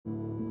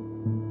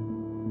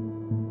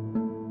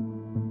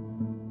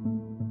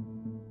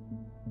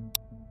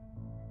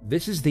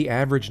This is the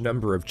average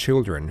number of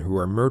children who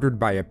are murdered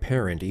by a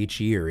parent each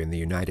year in the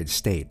United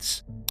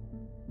States.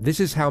 This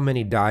is how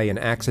many die an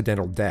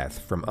accidental death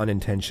from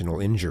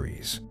unintentional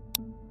injuries.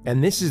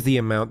 And this is the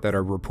amount that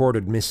are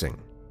reported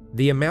missing.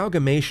 The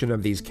amalgamation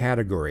of these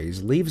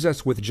categories leaves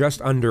us with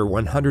just under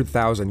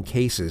 100,000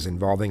 cases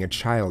involving a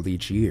child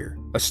each year,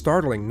 a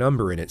startling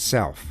number in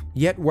itself.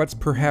 Yet what's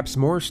perhaps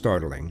more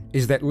startling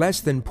is that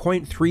less than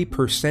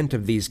 0.3%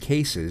 of these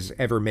cases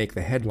ever make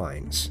the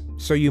headlines.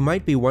 So you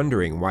might be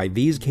wondering why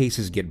these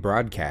cases get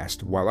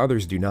broadcast while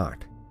others do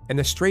not. And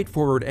the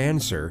straightforward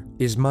answer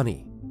is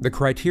money. The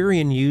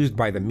criterion used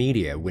by the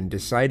media when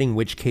deciding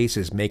which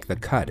cases make the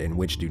cut and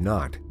which do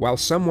not, while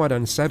somewhat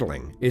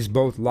unsettling, is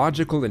both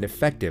logical and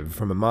effective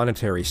from a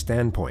monetary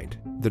standpoint.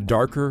 The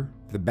darker,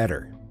 the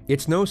better.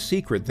 It's no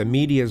secret the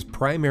media's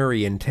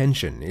primary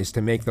intention is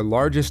to make the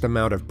largest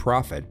amount of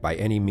profit by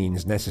any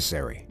means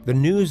necessary. The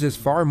news is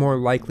far more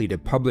likely to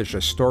publish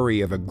a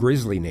story of a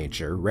grisly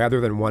nature rather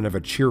than one of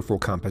a cheerful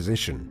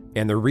composition.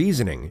 And the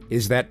reasoning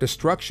is that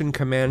destruction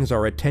commands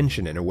our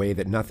attention in a way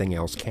that nothing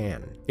else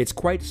can. It's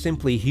quite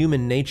simply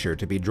human nature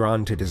to be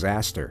drawn to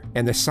disaster,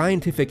 and the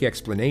scientific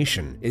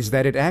explanation is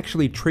that it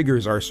actually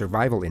triggers our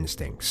survival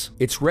instincts.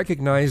 It's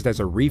recognized as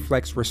a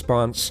reflex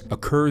response,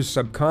 occurs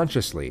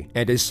subconsciously,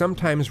 and is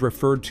sometimes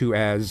referred to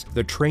as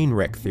the train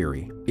wreck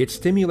theory. It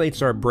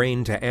stimulates our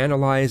brain to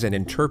analyze and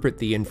interpret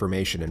the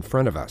information in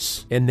front of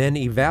us, and then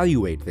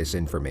evaluate this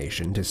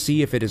information to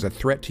see if it is a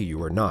threat to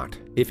you or not.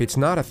 If it's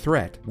not a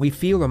threat, we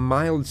feel a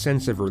mild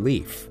sense of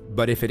relief,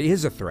 but if it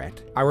is a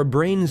threat, our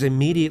brains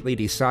immediately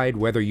decide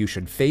whether you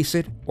should face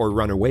it or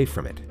run away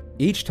from it.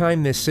 Each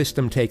time this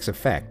system takes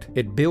effect,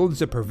 it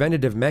builds a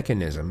preventative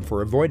mechanism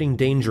for avoiding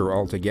danger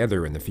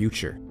altogether in the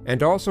future,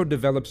 and also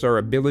develops our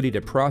ability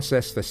to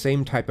process the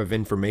same type of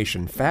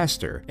information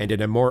faster and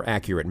in a more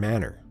accurate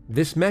manner.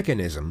 This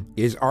mechanism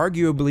is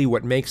arguably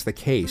what makes the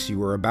case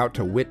you are about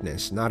to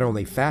witness not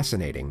only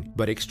fascinating,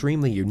 but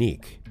extremely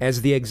unique,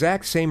 as the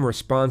exact same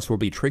response will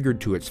be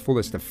triggered to its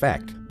fullest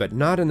effect, but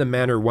not in the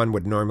manner one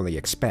would normally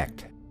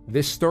expect.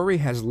 This story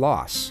has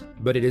loss,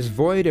 but it is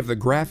void of the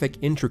graphic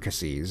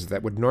intricacies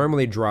that would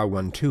normally draw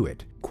one to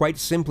it, quite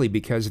simply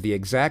because the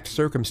exact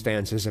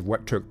circumstances of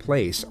what took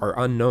place are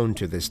unknown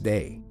to this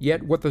day.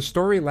 Yet what the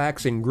story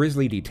lacks in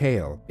grisly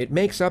detail, it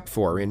makes up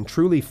for in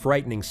truly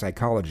frightening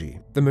psychology.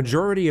 The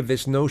majority of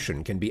this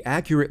notion can be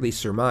accurately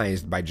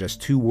surmised by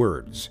just two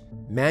words: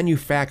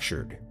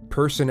 manufactured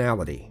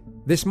personality.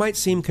 This might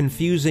seem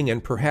confusing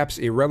and perhaps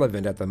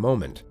irrelevant at the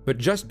moment, but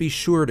just be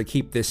sure to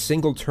keep this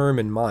single term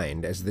in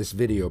mind as this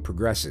video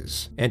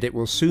progresses, and it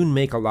will soon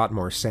make a lot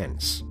more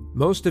sense.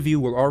 Most of you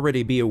will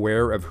already be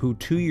aware of who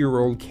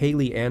 2-year-old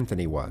Caylee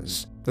Anthony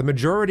was. The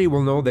majority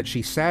will know that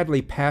she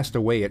sadly passed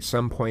away at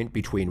some point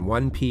between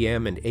 1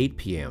 p.m. and 8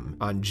 p.m.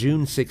 on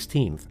June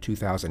 16,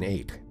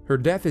 2008. Her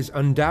death is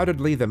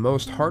undoubtedly the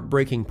most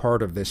heartbreaking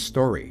part of this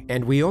story,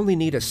 and we only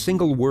need a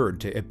single word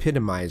to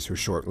epitomize her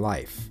short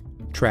life: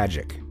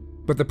 tragic.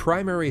 But the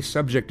primary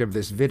subject of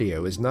this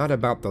video is not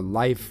about the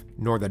life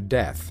nor the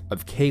death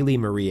of Caylee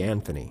Marie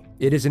Anthony.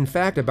 It is in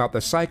fact about the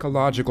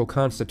psychological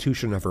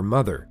constitution of her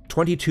mother,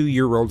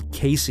 22-year-old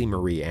Casey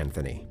Marie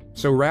Anthony.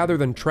 So rather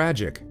than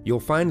tragic,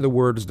 you'll find the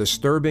words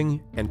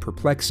disturbing and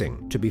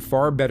perplexing to be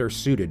far better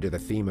suited to the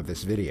theme of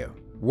this video.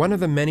 One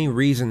of the many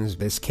reasons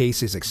this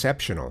case is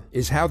exceptional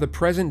is how the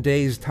present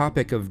day's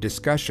topic of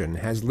discussion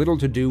has little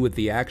to do with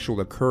the actual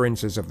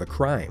occurrences of the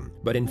crime,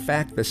 but in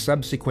fact the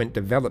subsequent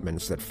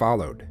developments that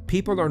followed.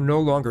 People are no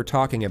longer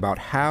talking about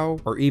how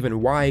or even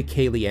why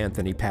Caylee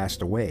Anthony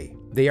passed away.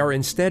 They are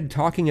instead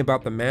talking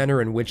about the manner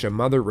in which a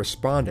mother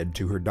responded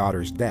to her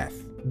daughter's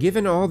death.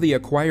 Given all the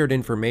acquired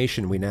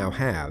information we now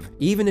have,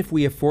 even if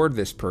we afford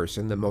this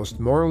person the most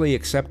morally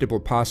acceptable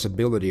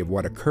possibility of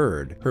what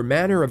occurred, her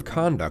manner of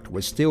conduct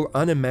was still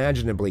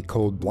unimaginably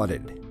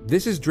cold-blooded.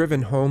 This is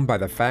driven home by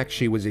the fact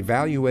she was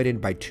evaluated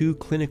by 2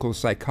 clinical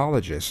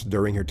psychologists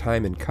during her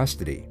time in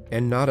custody,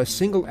 and not a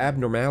single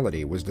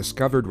abnormality was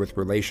discovered with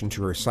relation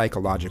to her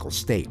psychological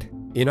state.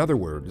 In other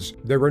words,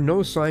 there were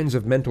no signs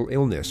of mental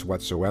illness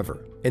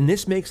whatsoever. And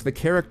this makes the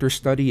character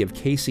study of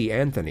Casey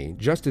Anthony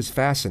just as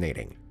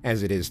fascinating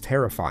as it is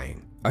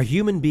terrifying. A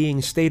human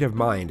being's state of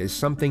mind is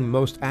something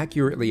most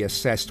accurately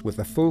assessed with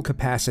the full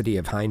capacity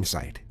of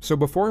hindsight. So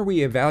before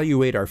we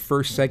evaluate our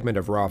first segment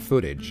of raw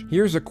footage,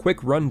 here's a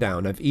quick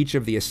rundown of each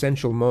of the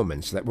essential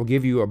moments that will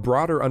give you a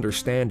broader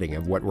understanding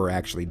of what we're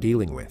actually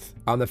dealing with.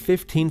 On the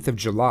 15th of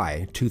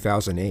July,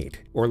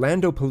 2008,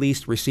 Orlando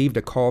police received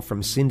a call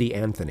from Cindy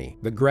Anthony,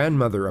 the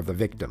grandmother of the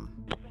victim.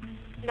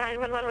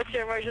 911, what's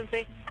your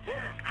emergency?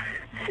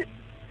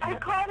 I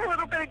called a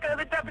little bit ago,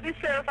 the deputy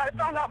sheriff. I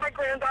found out my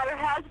granddaughter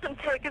has been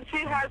taken.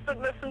 She has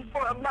been missing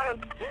for a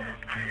month.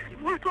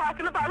 We're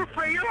talking about a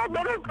 3-year-old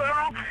little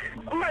girl.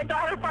 My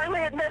daughter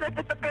finally admitted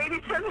that the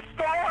baby's in the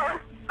store.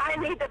 I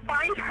need to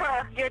find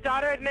her. Your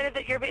daughter admitted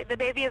that the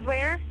baby is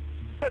where?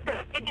 But the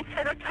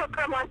babysitter took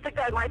her a month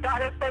ago. My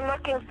daughter's been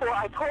looking for her.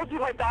 I told you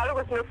my daughter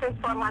was missing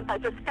for a month. I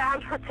just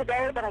found her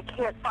today, but I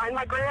can't find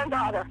my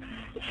granddaughter.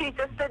 She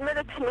just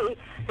admitted to me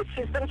that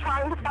she's been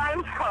trying to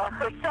find her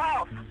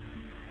herself.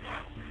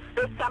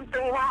 there's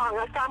something wrong.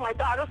 I found my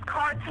daughter's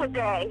car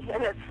today,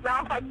 and it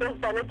smells like there's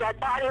been a dead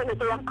body in the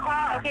damn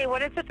car. Okay,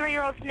 what is the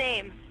 3-year-old's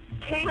name?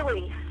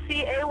 Kaylee,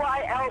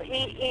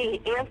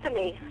 Caylee,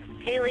 Anthony.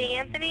 Kaylee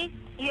Anthony?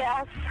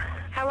 Yes.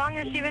 How long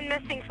has she been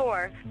missing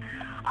for?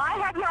 I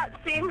have not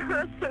seen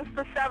her since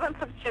the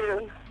 7th of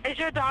June. Is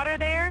your daughter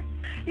there?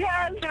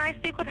 Yes. Can I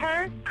speak with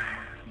her?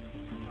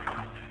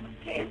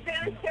 Okay,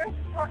 Santa Sheriff's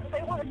Department,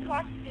 they want to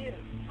talk to you.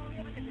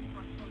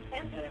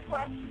 Answer the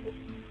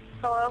question.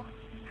 Hello?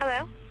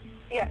 Hello?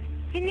 Yes.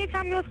 Can you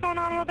tell me what's going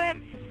on a little bit?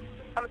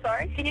 I'm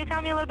sorry? Can you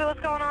tell me a little bit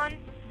what's going on?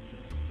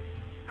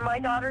 My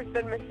daughter's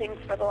been missing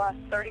for the last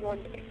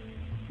 31 days.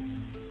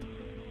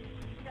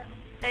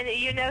 And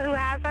you know who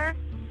has her?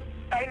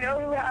 I know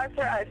who has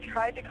her. I've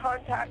tried to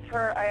contact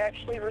her. I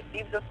actually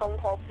received a phone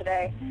call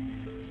today,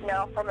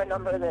 now from a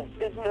number that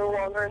is no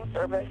longer in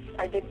service.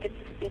 I did get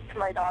to speak to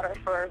my daughter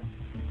for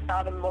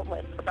about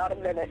a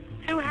minute.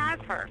 Who has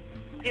her?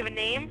 Do you have a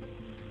name?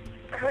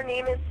 Her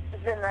name is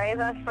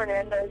Zenaida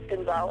Fernandez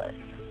Gonzalez.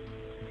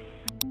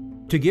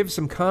 To give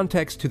some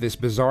context to this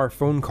bizarre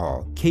phone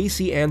call,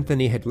 Casey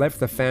Anthony had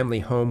left the family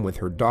home with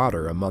her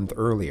daughter a month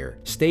earlier,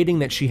 stating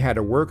that she had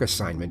a work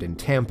assignment in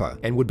Tampa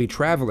and would be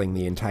traveling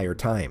the entire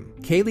time.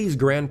 Kaylee's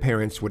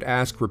grandparents would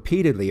ask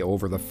repeatedly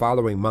over the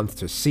following month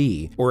to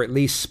see, or at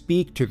least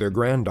speak to their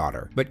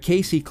granddaughter, but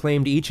Casey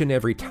claimed each and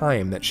every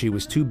time that she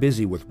was too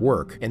busy with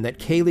work and that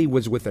Kaylee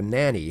was with a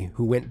nanny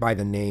who went by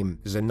the name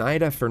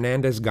Zenaida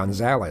Fernandez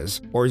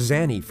Gonzalez, or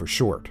Zanny for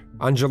short.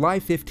 On July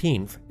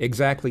 15th,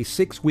 exactly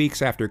 6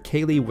 weeks after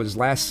Kaylee was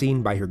last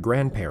seen by her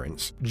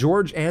grandparents,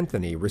 George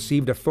Anthony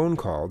received a phone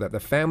call that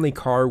the family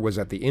car was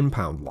at the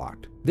impound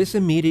lot. This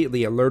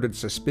immediately alerted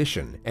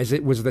suspicion, as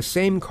it was the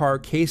same car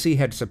Casey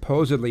had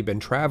supposedly been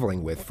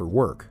traveling with for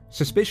work.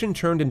 Suspicion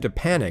turned into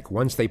panic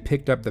once they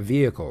picked up the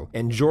vehicle,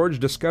 and George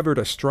discovered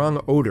a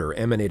strong odor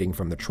emanating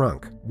from the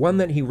trunk, one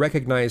that he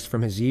recognized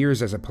from his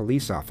years as a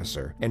police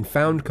officer, and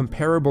found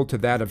comparable to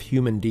that of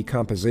human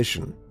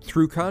decomposition.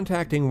 Through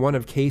contacting one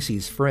of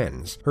Casey's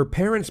friends, her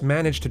parents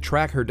managed to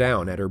track her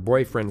down at her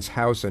boyfriend's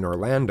house in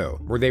Orlando,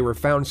 where they were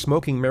found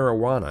smoking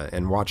marijuana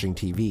and watching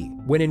TV.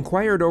 When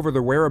inquired over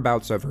the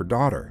whereabouts of her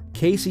daughter,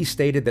 Casey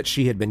stated that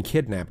she had been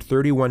kidnapped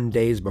 31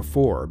 days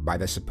before by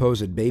the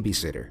supposed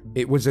babysitter.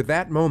 It was at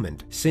that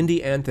moment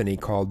Cindy Anthony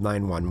called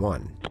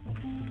 911.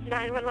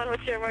 911,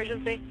 what's your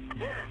emergency?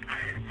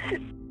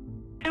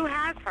 Who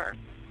has her?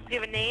 Do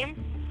you have a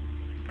name?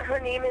 Her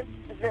name is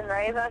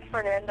Zenaida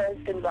Fernandez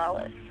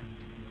Gonzalez.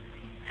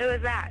 Who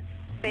is that?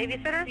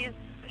 Babysitter?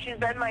 She's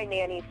been my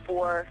nanny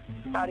for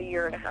about a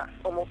year and a half,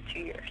 almost 2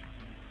 years.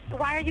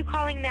 Why are you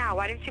calling now?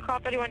 Why didn't you call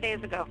 31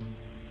 days ago?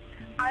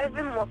 I've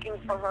been looking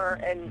for her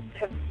and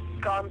have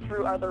gone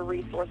through other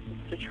resources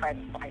to try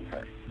to find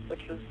her, which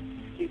was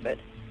stupid.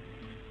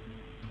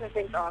 I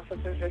think the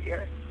officers are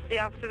here. The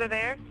officers are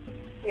there?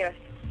 Yes.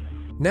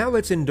 Now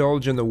let's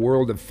indulge in the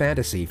world of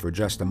fantasy for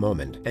just a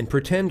moment and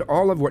pretend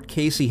all of what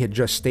Casey had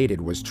just stated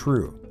was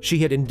true. She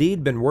had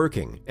indeed been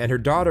working, and her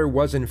daughter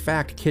was in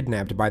fact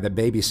kidnapped by the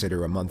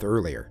babysitter a month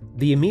earlier.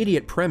 The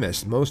immediate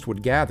premise most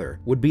would gather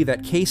would be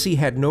that Casey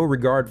had no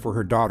regard for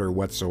her daughter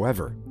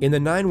whatsoever. In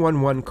the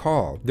 911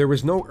 call, there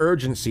was no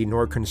urgency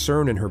nor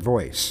concern in her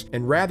voice,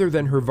 and rather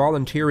than her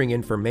volunteering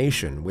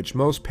information, which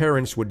most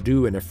parents would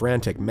do in a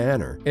frantic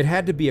manner, it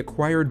had to be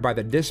acquired by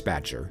the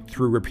dispatcher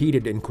through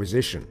repeated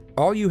inquisition.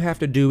 All you have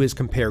to do is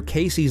compare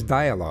Casey's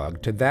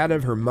dialogue to that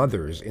of her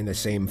mother's in the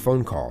same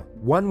phone call.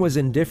 One was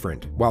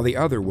indifferent, while the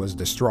other was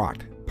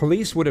distraught.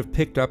 Police would have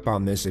picked up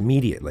on this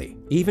immediately.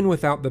 Even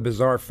without the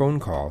bizarre phone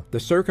call, the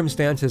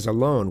circumstances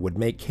alone would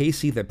make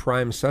Casey the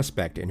prime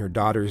suspect in her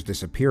daughter's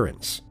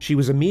disappearance. She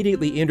was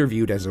immediately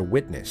interviewed as a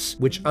witness,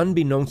 which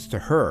unbeknownst to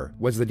her,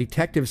 was the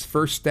detective's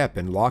first step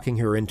in locking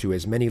her into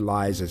as many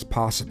lies as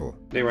possible.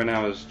 Day right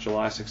now is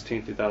July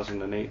 16,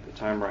 2008. The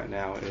time right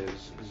now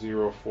is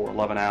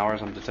 04:11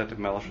 hours. I'm Detective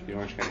Mellish with the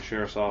Orange County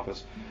Sheriff's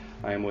Office.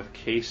 I am with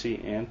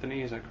Casey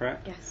Anthony, is that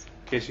correct? Yes.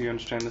 Casey, you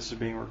understand this is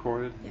being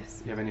recorded?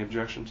 Yes. You have any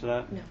objection to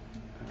that? No.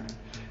 All right.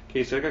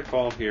 Casey, I got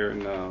called here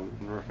in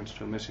reference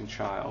to a missing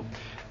child.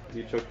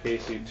 You took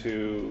Casey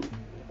to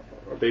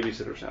a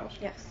babysitter's house?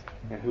 Yes.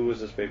 And who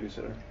was this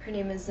babysitter? Her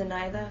name is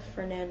Zenaida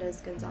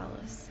Fernandez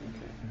Gonzalez.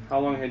 Okay.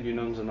 How long had you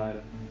known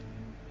Zenaida?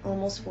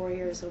 Almost 4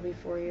 years. It'll be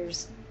 4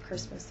 years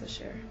Christmas this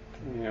year.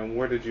 And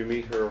where did you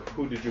meet her?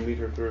 Who did you meet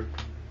her through?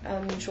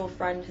 A mutual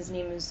friend. His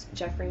name is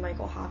Jeffrey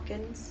Michael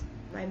Hopkins.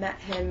 I met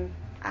him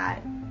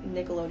at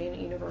Nickelodeon at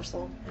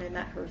Universal, and I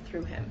met her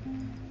through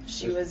him.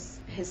 She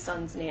was his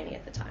son's nanny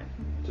at the time.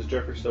 Does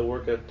Jeffrey still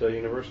work at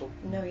Universal?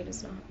 No, he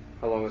does not.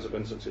 How long has it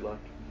been since he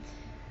left?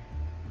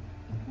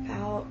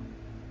 About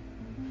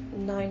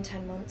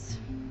 9-10 months,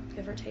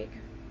 give or take.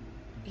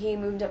 He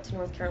moved up to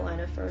North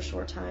Carolina for a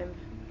short time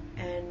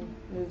and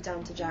moved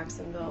down to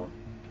Jacksonville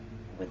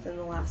within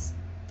the last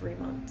 3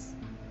 months.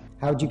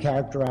 How would you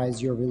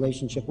characterize your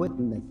relationship with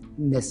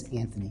Miss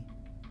Anthony?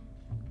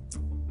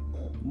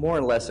 More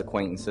or less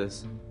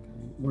acquaintances,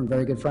 Weren't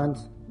very good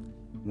friends?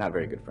 not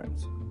very good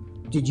friends.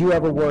 Did you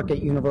ever work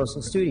at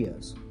Universal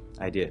Studios?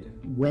 I did.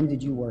 When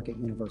did you work at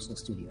Universal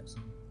Studios?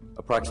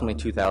 Approximately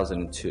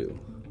 2002.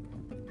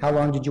 How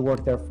long did you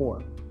work there for?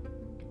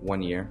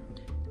 1 year.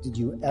 Did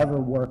you ever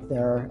work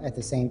there at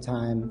the same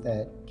time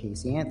that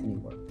Casey Anthony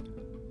worked?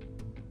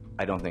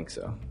 I don't think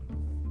so.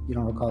 You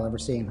don't recall ever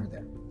seeing her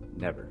there?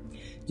 Never.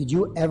 Did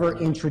you ever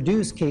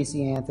introduce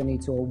Casey Anthony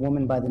to a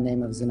woman by the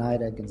name of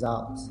Zenaida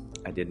Gonzalez?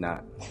 I did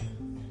not.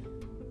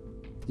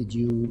 Did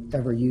you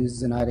ever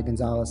use Zenaida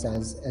Gonzalez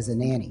as a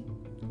nanny?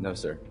 No,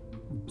 sir.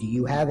 Do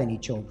you have any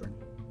children?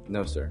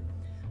 No, sir.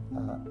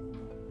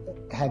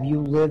 Have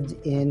you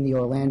lived in the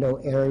Orlando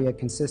area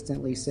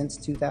consistently since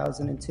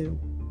 2002?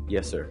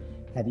 Yes, sir.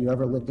 Have you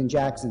ever lived in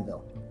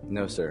Jacksonville?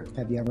 No, sir.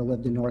 Have you ever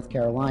lived in North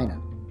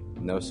Carolina?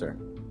 No, sir.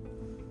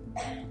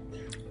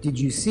 Did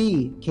you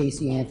see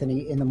Casey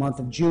Anthony in the month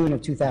of June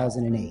of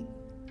 2008?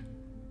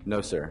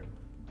 No, sir.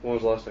 When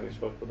was the last time you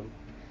spoke with him?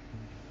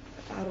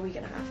 About a week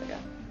and a half ago.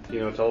 Do you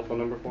know a telephone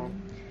number for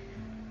him?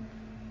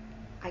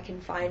 I can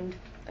find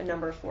a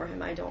number for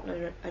him. I don't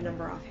know a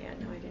number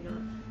offhand. No, I do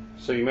not.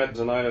 So you met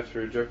Zenaida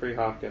through Jeffrey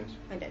Hopkins,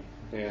 I did.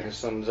 and his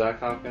son Zach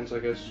Hopkins, I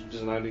guess.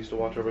 Zenaida used to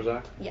watch over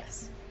Zach?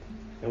 Yes.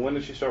 And when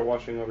did she start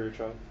watching over your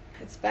child?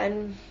 It's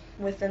been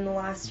within the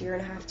last year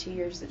and a half, 2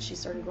 years that she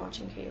started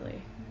watching Kaylee.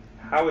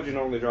 How would you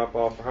normally drop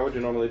off, or how would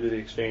you normally do the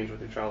exchange with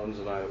your child and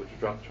Zenaida? Would you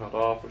drop the child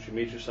off? Would she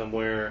meet you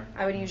somewhere?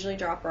 I would usually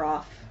drop her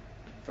off.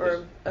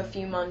 For a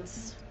few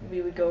months,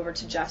 we would go over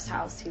to Jeff's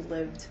house. He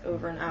lived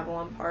over in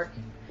Avalon Park.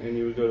 And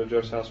you would go to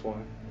Jeff's house why?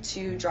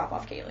 To drop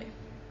off Kaylee.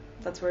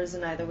 That's where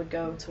Zenaida would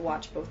go to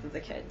watch both of the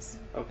kids.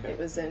 Okay. It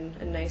was in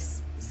a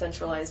nice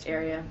centralized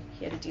area.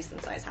 He had a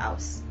decent sized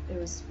house. It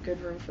was good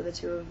room for the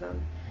two of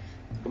them.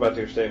 Go back to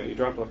your statement. You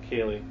dropped off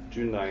Kaylee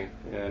June 9th,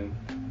 and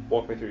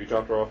walk me through. You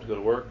dropped her off to go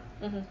to work?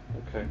 Mm-hmm.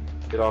 Okay.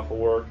 Get off of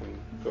work and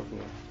go from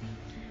there.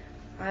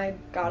 I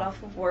got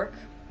off of work,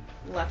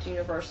 left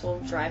Universal,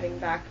 driving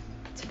back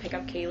to pick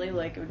up Kaylee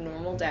like a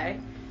normal day,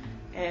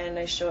 and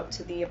I show up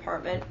to the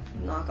apartment,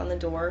 knock on the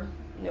door,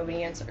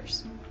 nobody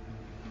answers.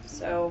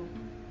 So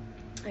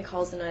I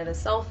call Zenaida's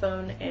cell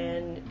phone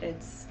and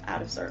it's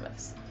out of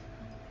service.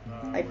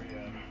 I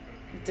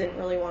didn't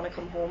really want to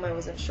come home. I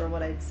wasn't sure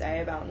what I'd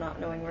say about not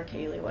knowing where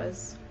Kaylee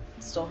was.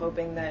 Still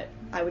hoping that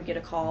I would get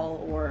a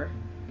call or,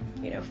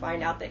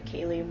 find out that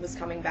Kaylee was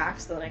coming back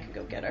so that I could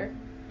go get her.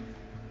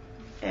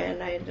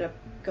 And I ended up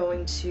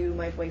going to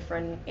my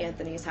boyfriend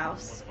Anthony's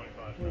house,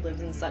 who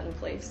lives in Sutton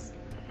Place.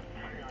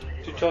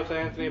 Did you talk to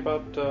Anthony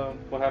about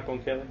what happened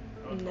with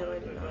Kaylee? No, I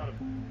did not.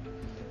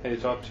 Have you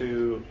talked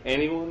to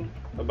anyone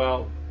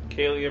about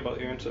Kaylee, about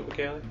your incident with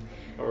Kaylee?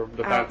 Or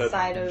the fact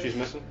Outside that of she's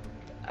missing?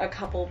 A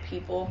couple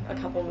people, a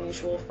couple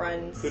mutual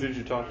friends. Who did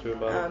you talk to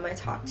about it? I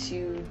talked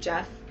to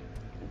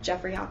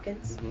Jeffrey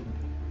Hopkins.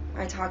 Mm-hmm.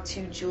 I talked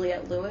to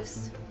Juliette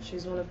Lewis.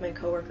 She's one of my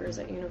coworkers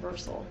at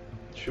Universal.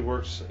 She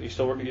works. You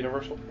still work at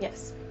Universal?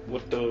 Yes.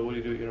 What do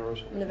you do at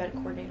Universal? I'm an event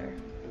coordinator.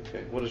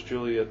 Okay. What is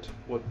Juliet?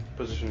 What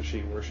position is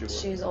she? Where she work?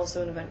 She's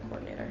also an event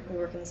coordinator. We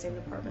work in the same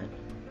department.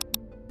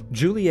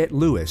 Juliette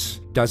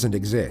Lewis doesn't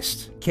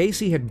exist.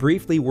 Casey had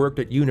briefly worked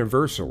at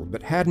Universal,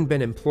 but hadn't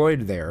been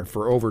employed there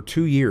for over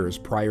 2 years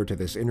prior to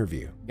this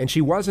interview. And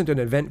she wasn't an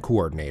event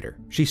coordinator.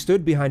 She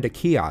stood behind a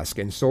kiosk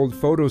and sold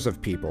photos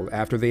of people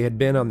after they had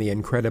been on the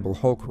Incredible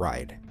Hulk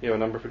ride. You have a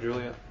number for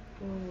Juliet?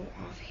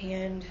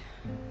 Offhand,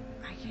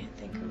 I can't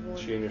think of one.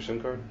 Is she in your SIM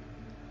card?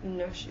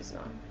 No, she's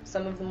not.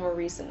 Some of the more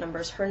recent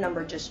numbers, her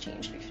number just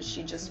changed because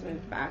she just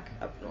moved back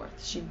up north.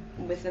 She,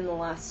 within the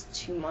last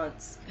 2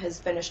 months, has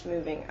finished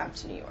moving up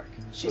to New York.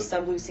 She's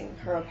subleasing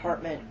her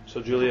apartment.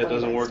 So Juliet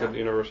doesn't work at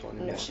Universal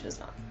anymore? No, she does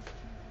not.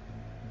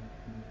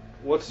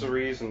 What's the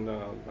reason,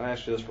 I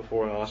asked you this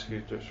before and I'll ask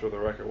you just for the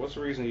record, what's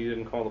the reason you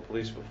didn't call the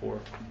police before?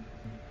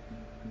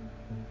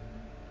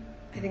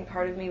 I think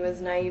part of me was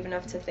naive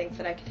enough to think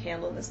that I could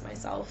handle this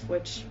myself,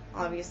 which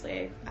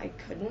obviously I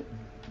couldn't.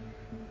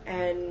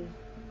 And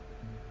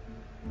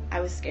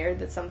I was scared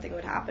that something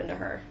would happen to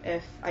her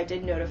if I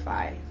did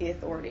notify the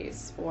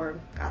authorities or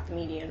got the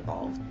media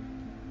involved.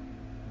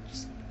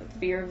 Just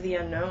fear of the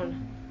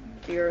unknown,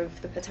 fear of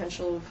the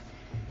potential of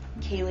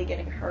Kaylee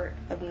getting hurt,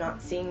 of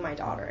not seeing my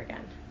daughter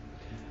again.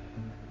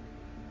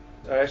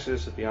 I asked you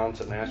this at the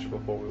onset and asked you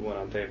before we went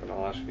on tape, and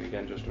I'll ask you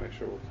again just to make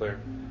sure we're clear.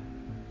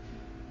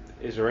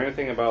 Is there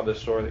anything about this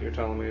story that you're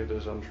telling me that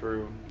is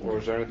untrue, or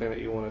is there anything that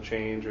you want to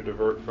change or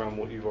divert from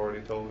what you've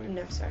already told me?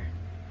 No, sir.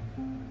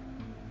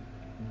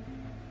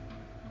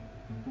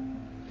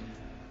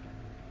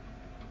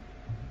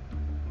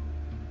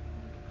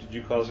 Did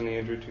you cause any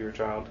injury to your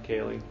child,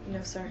 Kaylee?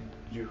 No, sir.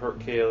 Did you hurt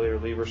Kaylee or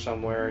leave her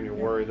somewhere and you're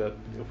worried that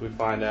if we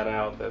find that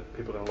out that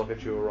people are going to look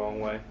at you the wrong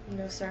way?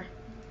 No, sir.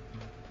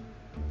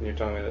 And you're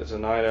telling me that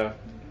Zenaida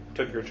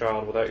took your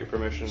child without your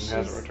permission and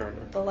hasn't returned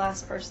her? The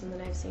last person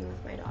that I've seen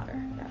with my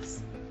daughter,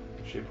 yes.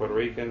 Is she Puerto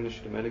Rican? Is she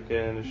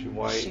Dominican? Is she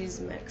white?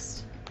 She's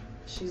mixed.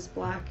 She's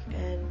black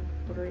and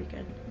Puerto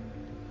Rican.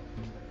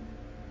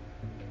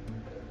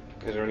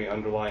 Is there any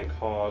underlying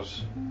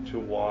cause to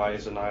why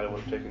Zenaida would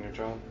have taken your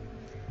child?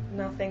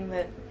 Nothing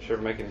that... Did she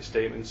ever make any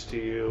statements to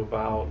you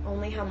about...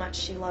 Only how much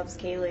she loves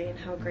Kaylee and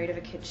how great of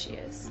a kid she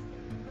is.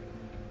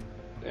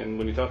 And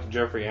when you talk to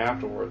Jeffrey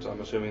afterwards, I'm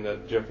assuming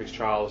that Jeffrey's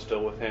child is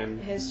still with him.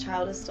 His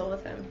child is still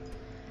with him.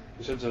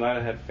 You said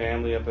Zenaida had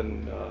family up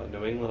in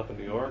New England, up in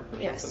New York? Or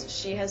Yes, something?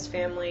 she has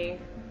family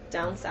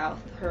down south.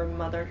 Her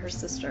mother and her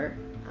sister.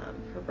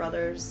 Her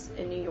brother's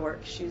in New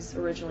York. She's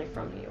originally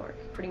from New York.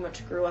 Pretty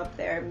much grew up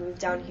there, moved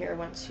down here,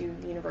 went to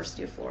the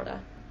University of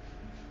Florida.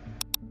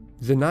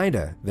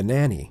 Zenaida, the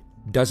nanny,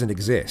 doesn't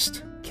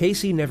exist.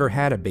 Casey never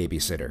had a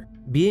babysitter.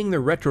 Being the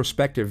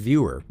retrospective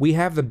viewer, we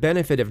have the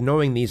benefit of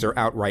knowing these are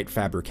outright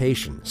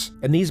fabrications,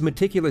 and these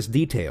meticulous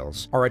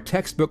details are a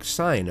textbook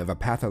sign of a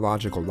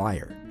pathological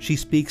liar. She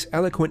speaks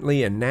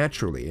eloquently and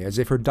naturally as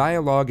if her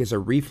dialogue is a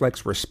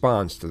reflex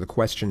response to the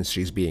questions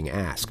she's being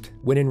asked,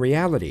 when in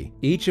reality,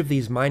 each of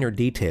these minor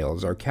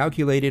details are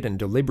calculated and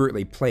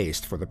deliberately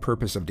placed for the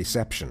purpose of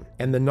deception,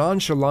 and the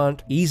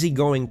nonchalant,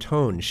 easygoing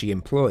tone she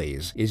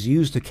employs is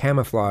used to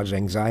camouflage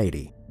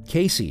anxiety.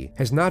 Casey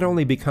has not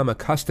only become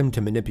accustomed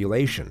to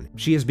manipulation,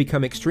 she has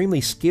become extremely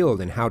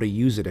skilled in how to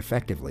use it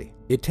effectively.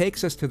 It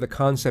takes us to the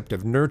concept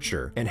of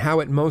nurture and how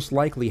it most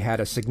likely had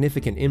a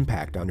significant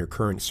impact on her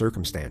current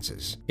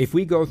circumstances. If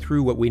we go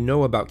through what we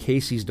know about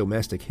Casey's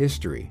domestic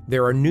history,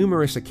 there are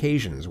numerous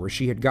occasions where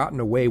she had gotten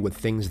away with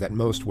things that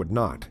most would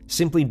not,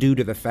 simply due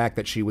to the fact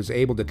that she was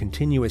able to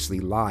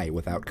continuously lie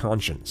without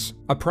conscience.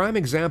 A prime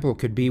example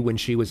could be when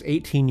she was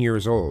 18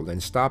 years old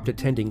and stopped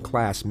attending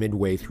class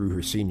midway through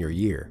her senior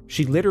year.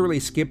 She literally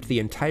skipped the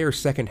entire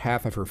second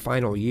half of her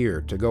final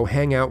year to go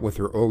hang out with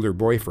her older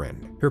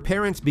boyfriend. Her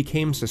parents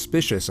became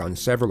suspicious on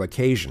several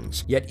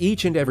occasions, yet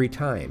each and every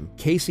time,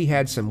 Casey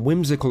had some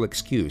whimsical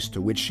excuse to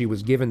which she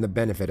was given the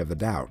benefit of the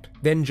doubt.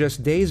 Then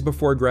just days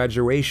before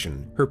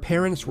graduation, her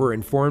parents were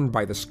informed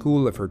by the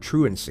school of her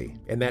truancy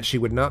and that she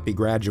would not be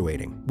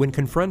graduating. When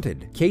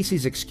confronted,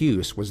 Casey's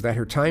excuse was that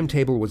her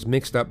timetable was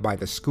mixed up by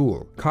the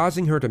school,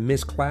 causing her to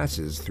miss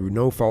classes through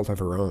no fault of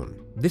her own.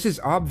 This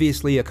is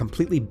obviously a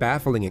completely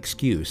baffling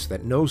excuse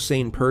that no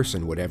sane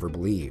person would ever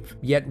believe.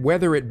 Yet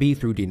whether it be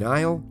through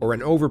denial or an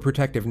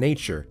overprotective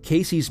nature,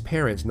 Casey's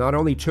parents not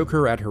only took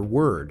her at her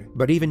word,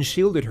 but even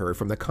shielded her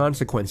from the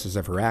consequences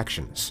of her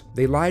actions.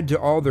 They lied to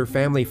all their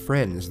family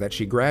friends that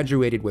she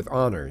graduated with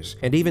honors,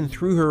 and even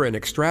threw her an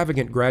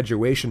extravagant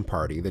graduation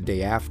party the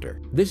day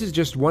after. This is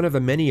just one of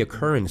the many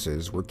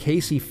occurrences where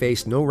Casey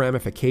faced no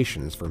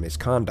ramifications for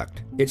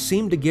misconduct. It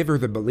seemed to give her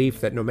the belief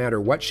that no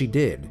matter what she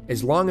did,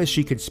 as long as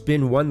she could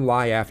spin one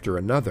lie after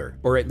another,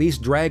 or at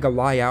least drag a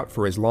lie out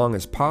for as long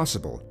as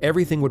possible,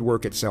 everything would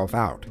work itself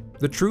out.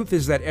 The truth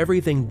is that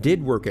everything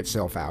did work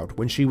itself out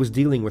when she was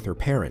dealing with her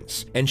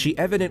parents, and she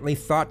evidently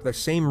thought the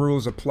same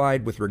rules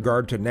applied with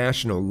regard to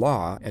national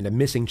law and a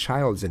missing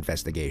child's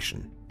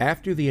investigation.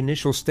 After the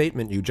initial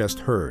statement you just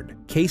heard,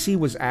 Casey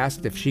was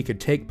asked if she could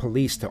take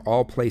police to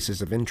all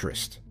places of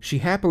interest. She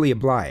happily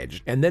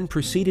obliged, and then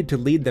proceeded to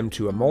lead them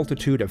to a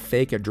multitude of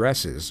fake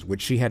addresses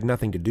which she had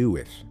nothing to do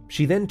with.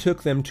 She then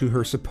took them to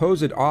her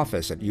supposed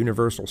office at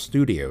Universal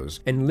Studios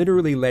and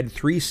literally led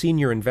 3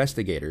 senior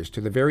investigators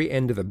to the very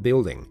end of the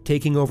building,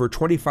 taking over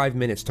 25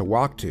 minutes to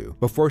walk to,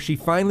 before she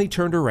finally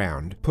turned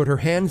around, put her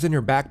hands in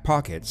her back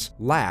pockets,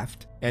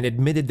 laughed, and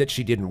admitted that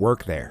she didn't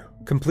work there.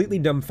 Completely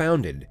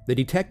dumbfounded, the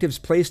detectives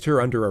placed her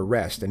under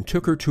arrest and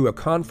took her to a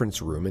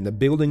conference room in the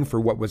building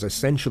for what was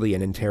essentially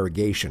an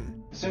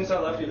interrogation. Since I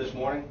left you this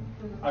morning,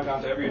 I've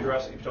gone to every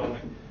address that you've told me.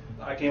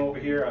 I came over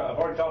here, I've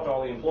already talked to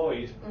all the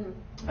employees.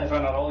 I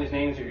found out all these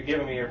names that you're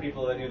giving me are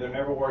people that either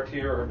never worked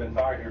here or have been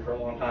fired here for a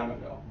long time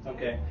ago.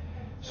 Okay,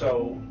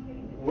 so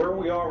where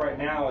we are right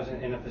now is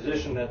in a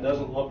position that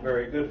doesn't look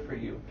very good for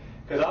you.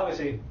 Because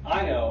obviously,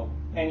 I know,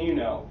 and you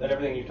know, that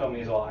everything you told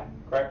me is a lie,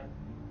 correct?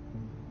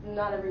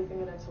 Not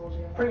everything that I told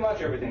you. Pretty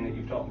much everything that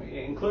you've told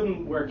me,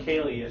 including where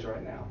Kaylee is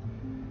right now.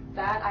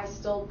 That I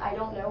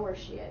don't know where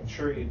she is.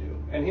 Sure you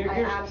do. And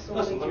here's,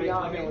 listen, let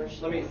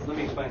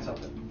me explain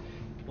something.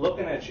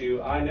 Looking at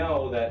you, I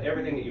know that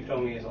everything that you've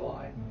told me is a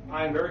lie.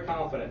 I am very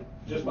confident,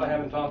 just by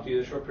having talked to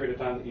you the short period of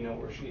time, that you know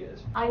where she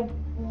is. I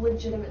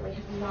legitimately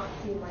have not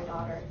seen my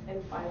daughter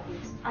in 5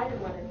 weeks. I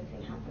didn't let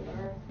anything happen to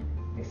her,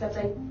 except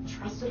I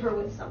trusted her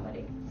with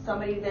somebody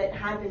that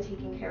had been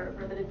taking care of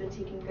her, that had been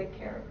taking good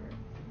care of her.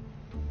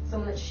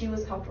 Someone that she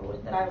was comfortable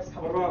with, that I was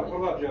comfortable with. What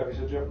about Jeff? You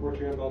said Jeff worked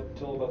here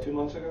until about 2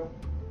 months ago?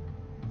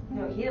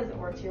 No, he hasn't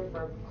worked here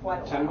for quite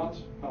a while. 10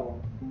 months? How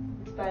long?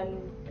 It's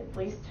been at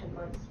least 10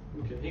 months.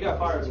 Okay. He got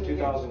fired in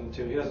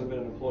 2002. He hasn't been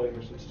an employee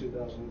here since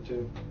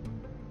 2002.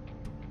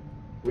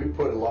 We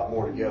put a lot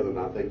more together than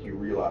I think you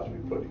realize we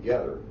put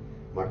together.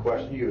 My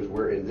question to you is,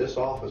 we're in this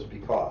office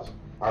because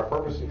our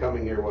purpose in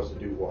coming here was to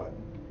do what?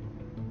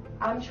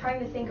 I'm trying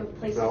to think of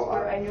places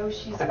where I know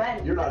she's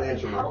been. You're not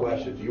answering my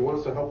question. Do you want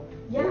us to help?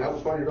 Yes, you want to help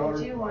us find your daughter?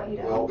 I do want you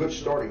to. Well, a good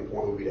starting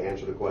point would be to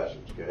answer the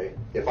questions, okay?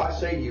 If I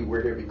say to you,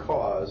 we're here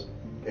because,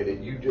 and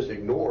then you just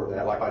ignore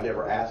that like I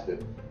never asked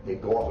it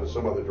and go off in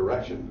some other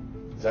direction,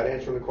 is that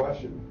answering the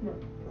question? No.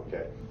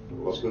 Okay.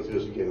 Well, let's go through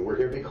this again. We're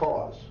here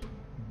because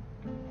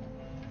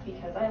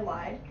I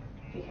lied,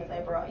 because I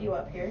brought you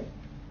up here,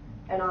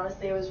 And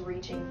honestly, I was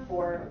reaching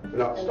for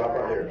No, stop another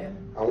right there. avenue.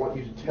 I want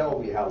you to tell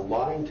me how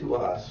lying to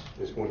us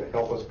is going to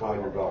help us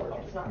find your daughter.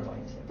 It's not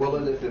going to. Well,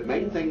 then if the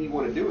main thing you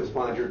want to do is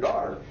find your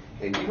daughter,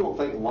 and you don't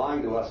think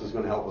lying to us is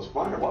going to help us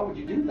find her, why would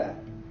you do that?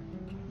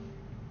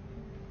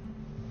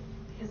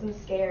 Because I'm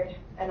scared,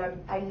 and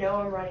I know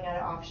I'm running out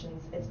of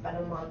options. It's been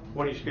a month.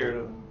 What are you scared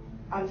of?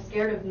 I'm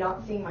scared of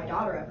not seeing my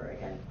daughter ever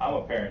again. I'm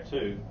a parent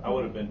too. I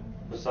would have been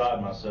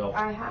beside myself.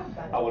 I have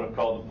been. I would have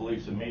called the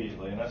police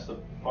immediately, and that's the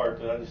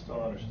part that I just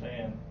don't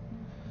understand.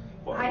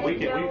 Well, I we've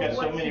didn't know got so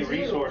what many to do.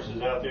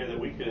 resources out there that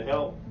we could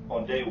help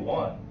on day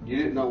one. You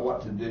didn't know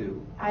what to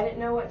do. I didn't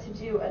know what to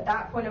do. At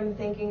that point, I'm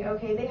thinking,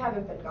 okay, they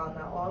haven't been gone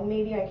that long.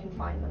 Maybe I can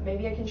find them.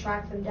 Maybe I can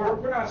track them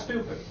down. We're not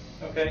stupid,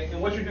 okay?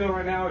 And what you're doing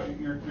right now is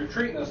you're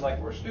treating us like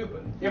we're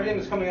stupid. Everything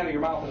that's coming out of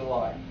your mouth is a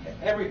lie.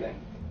 Everything.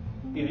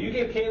 Either you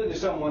gave Kaylee to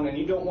someone and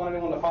you don't want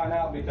anyone to find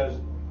out because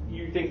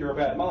you think you're a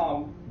bad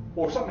mom,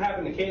 or something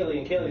happened to Kaylee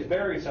and Kaylee's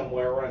buried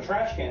somewhere or in a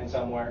trash can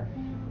somewhere,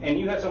 and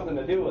you had something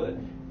to do with it.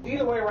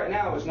 Either way, right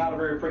now, it's not a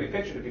very pretty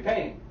picture to be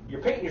painting.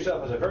 You're painting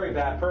yourself as a very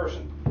bad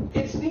person.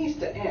 It needs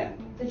to end.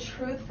 The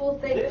truthful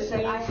thing is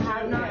that I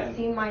have not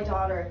seen my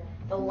daughter.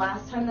 The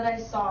last time that I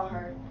saw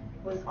her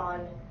was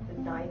on the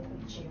 9th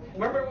of June.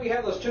 Remember we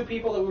had those two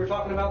people that we were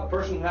talking about, the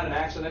person who had an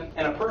accident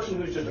and a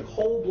person who's just a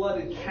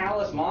cold-blooded,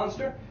 callous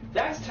monster?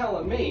 That's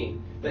telling me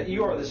that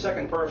you are the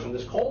second person,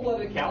 this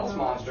cold-blooded, callous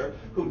monster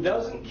who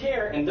doesn't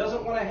care and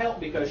doesn't want to help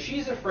because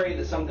she's afraid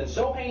that something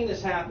so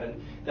heinous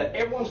happened that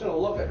everyone's going to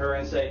look at her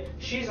and say,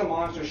 she's a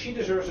monster, she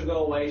deserves to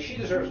go away, she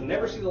deserves to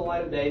never see the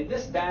light of day,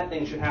 this bad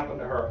thing should happen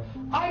to her.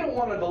 I don't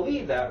want to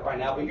believe that right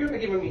now, but you're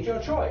giving me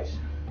no choice.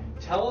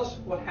 Tell us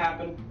what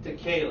happened to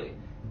Kaylee.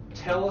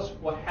 Tell us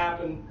what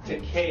happened to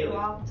Kaylee. I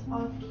dropped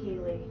off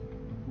Kaylee.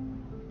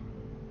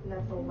 And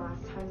that's the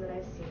last time that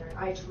I've seen her.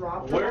 I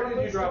dropped her off. Where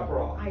did you drop her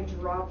off? I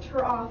dropped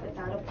her off at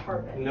that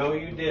apartment. No,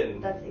 you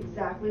didn't. That's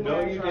exactly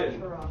where I dropped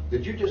her off.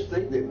 Did you just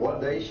think that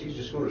one day she's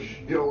just going to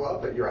show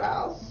up at your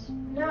house?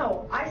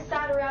 No, I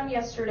sat around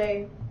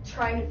yesterday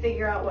trying to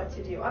figure out what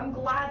to do. I'm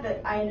glad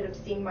that I ended up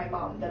seeing my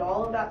mom, that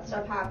all of that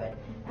stuff happened.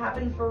 It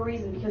happened for a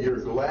reason because You're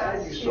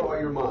glad you saw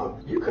your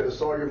mom. You could have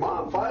saw your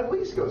mom 5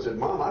 weeks ago and said,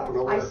 Mom, I don't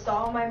know where. I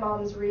saw my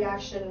mom's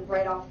reaction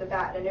right off the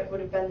bat, and it would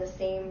have been the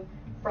same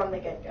from the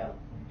get-go.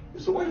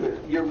 So wait a minute,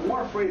 you're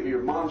more afraid of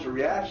your mom's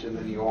reaction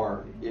than you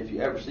are if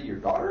you ever see your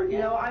daughter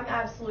again? No, I'm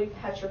absolutely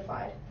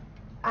petrified.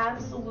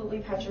 Absolutely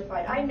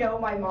petrified. I know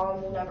my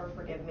mom will never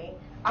forgive me.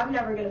 I'm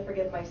never going to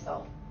forgive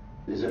myself.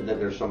 Is it that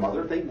there's some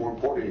other thing more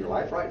important in your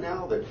life right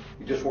now that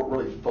you just weren't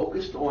really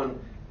focused on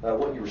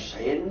what you were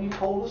saying when you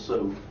told us,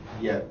 so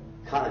you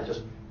kind of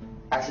just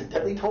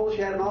accidentally told us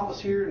you had an office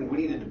here and we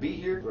needed to be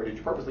here, or did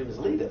you purposely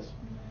mislead us?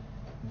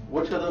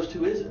 Which of those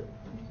two is it?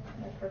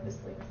 I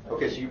purposely misled.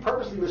 Okay, so you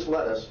purposely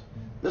misled us.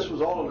 This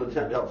was all an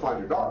attempt to help find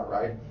your daughter,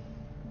 right?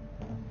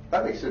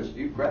 That makes sense to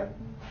you, correct?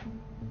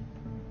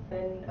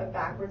 In a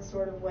backwards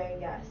sort of way,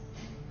 yes.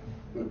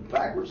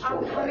 Backwards sort I'm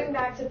of way. coming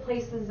back to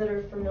places that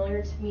are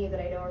familiar to me, that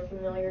I know are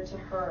familiar to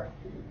her.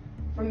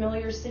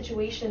 Familiar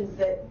situations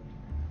that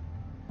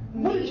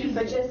What did you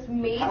maybe, think? just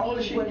maybe How old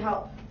is she? would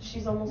help.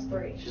 She's almost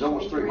 3. She's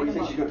almost 3. What do you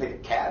think, she's going to take a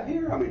cab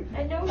here? I mean,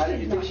 I know how do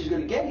she's you think not. she's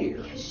going to get here?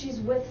 Because she's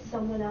with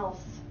someone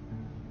else.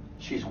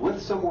 She's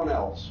with someone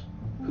else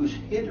who's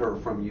hid her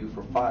from you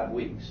for 5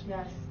 weeks.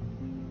 Yes.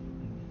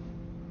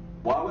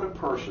 Why would a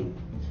person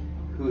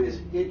who has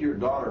hid your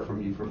daughter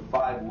from you for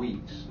 5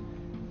 weeks,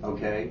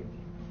 okay,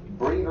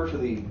 bring her to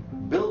the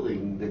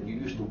building that you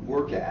used to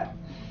work at?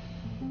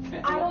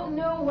 I don't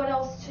know what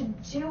else to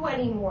do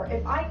anymore.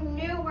 If I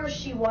knew where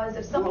she was,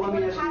 if something Well, let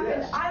me would have ask you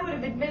happened, this. I would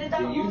have admitted that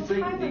Do a you long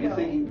think? time Do you ago.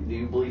 think? Do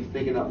you believe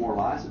thinking up more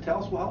lies to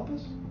tell us will help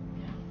us?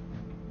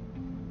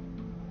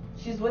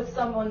 She's with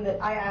someone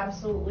that I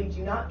absolutely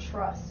do not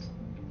trust,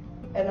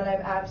 and that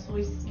I'm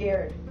absolutely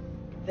scared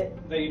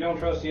that That you don't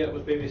trust yet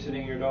was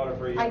babysitting your daughter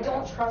for a year. I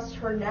don't trust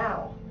her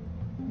now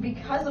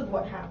because of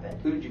what happened.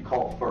 Who did you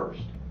call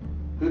first?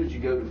 Who did you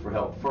go to for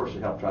help first to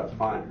help try to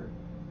find her?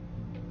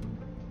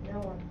 No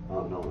one.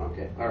 Oh, no one.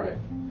 Okay. All right.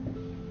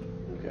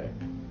 Okay.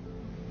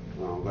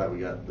 Well, I'm glad we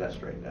got that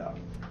straightened out.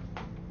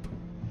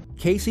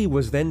 Casey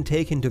was then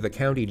taken to the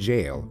county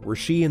jail, where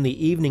she in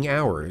the evening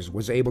hours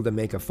was able to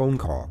make a phone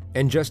call,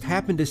 and just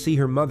happened to see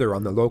her mother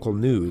on the local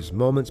news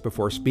moments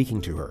before speaking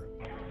to her.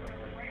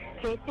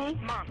 Casey?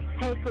 Mom.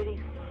 Hey,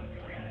 sweetie.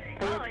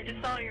 Oh, I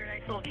just saw your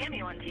nice little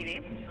cameo on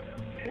TV.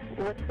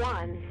 Which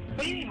one?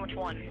 What do you mean, which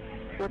one?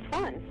 Which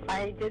one?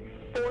 I did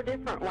 4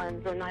 different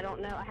ones, and I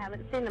don't know. I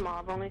haven't seen them all.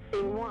 I've only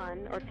seen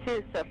 1 or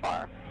 2 so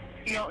far.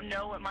 You don't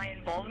know what my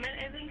involvement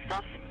is and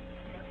stuff?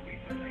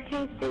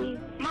 Casey.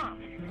 Mom.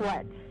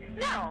 What?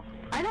 No.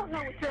 I don't know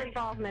what your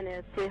involvement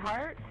is,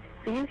 sweetheart.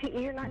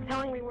 You're not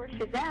telling me where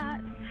she's at.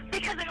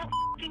 Because I don't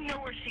f***ing know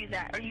where she's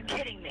at. Are you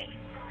kidding me?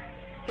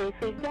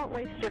 Casey, don't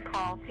waste your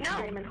call to No.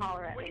 scream and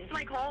holler at me. Waste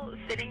my call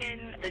sitting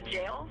in the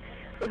jail?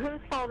 Whose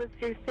fault is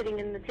you're sitting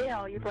in the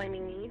jail? You're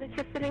blaming me that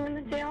you're sitting in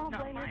the jail?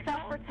 Not Blame my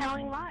yourself fault. for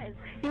telling lies.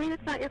 You mean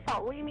it's not your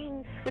fault? What do you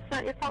mean it's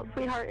not your fault,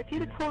 sweetheart? If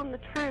you'd have told them the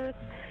truth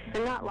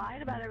and not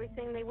lied about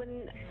everything, they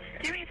wouldn't...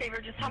 Do me a favor,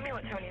 just tell me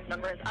what Tony's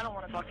number is. I don't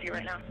want to talk to you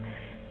right now.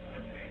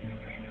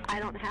 I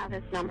don't have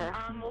his number.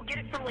 We'll get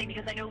it from Lee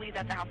because I know Lee's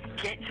at the house.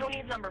 Get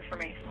Tony's number for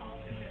me.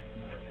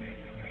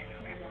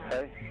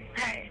 Hey,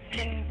 Hey,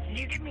 can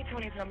you give me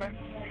Tony's number?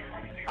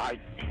 I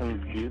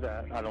can do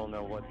that. I don't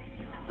know what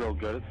real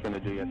good it's going to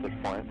do you at this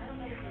point.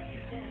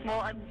 Well,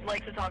 I'd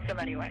like to talk to him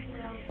anyway.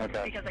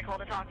 Okay. Because I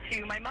called to talk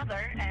to my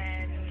mother,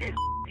 and it's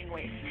f***ing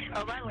waste.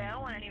 Oh, by the way, I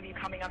don't want any of you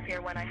coming up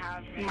here when I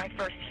have my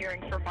first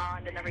hearing for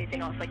bond and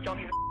everything else. Like, don't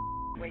even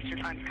waste your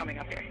time coming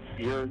up here.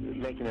 You're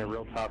making it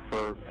real tough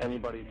for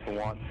anybody to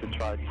want to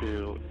try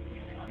to...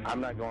 I'm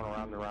not going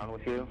around and around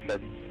with you.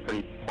 That's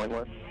pretty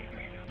pointless.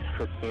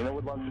 Christina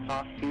would love to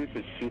talk to you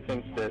because she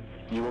thinks that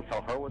you will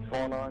tell her what's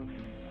going on.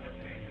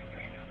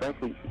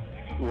 Frankly,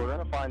 we're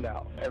going to find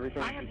out.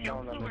 Everything I have she's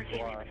no telling clue them where is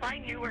Kaylee lie. If I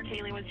knew where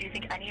Kaylee was, do you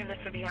think any of this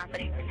would be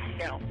happening?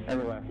 No.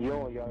 Anyway, you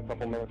only got a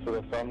couple minutes for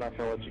this, so I'm not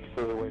going to let you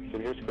completely waste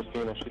it. Here's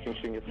Christina. She thinks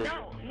she can get through.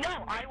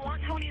 No, I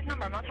want Tony's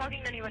number. I'm not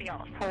talking to anybody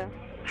else. Hello?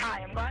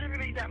 Hi, I'm glad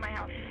everybody's at my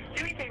house.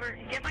 Do me a favor,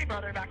 get my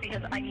brother back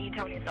because I need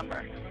Tony's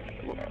number.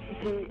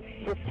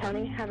 Does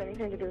Tony have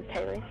anything to do with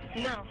Kaylee?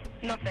 No,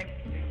 nothing.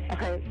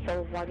 Okay,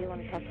 so why do you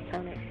want to talk to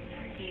Tony?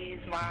 He's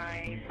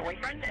my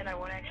boyfriend, and I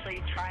want to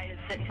actually try to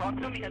sit and talk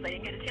to him because I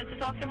didn't get a chance to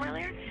talk to him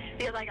earlier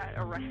because I got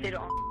arrested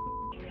on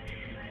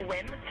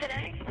whim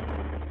today.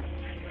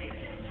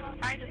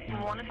 I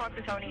just want to talk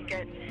to Tony and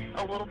get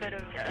a little bit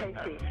of...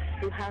 Casey,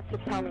 you have to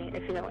tell me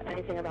if you know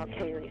anything about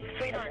Kaylee.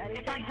 Sweetheart, if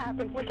anything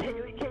happens with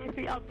Kaylee,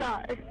 Casey, I'll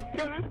die.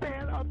 You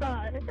understand? I'll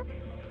die.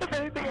 If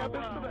anything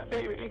happens to that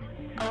baby.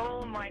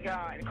 Oh my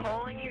God,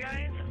 calling you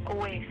guys? A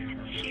waste.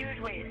 Huge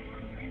waste.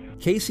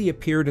 Casey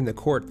appeared in the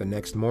court the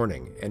next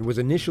morning and was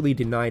initially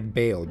denied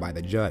bail by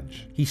the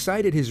judge. He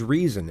cited his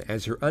reason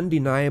as her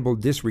undeniable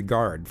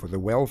disregard for the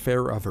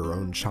welfare of her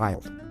own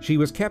child. She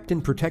was kept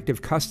in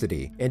protective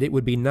custody, and it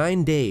would be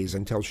 9 days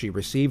until she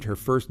received her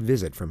first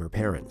visit from her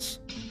parents.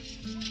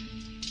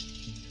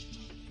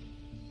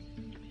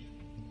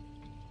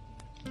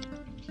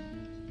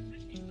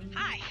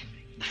 Hi.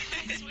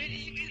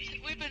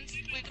 Sweetie, we've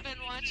been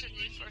watching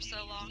you for so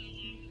long.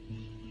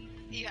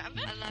 You haven't?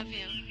 I love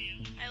you.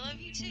 I love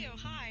you too.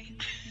 Hi.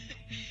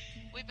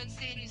 We've been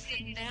seeing you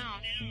sitting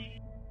down.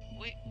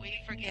 We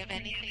forgive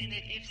anything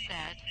that you've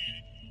said.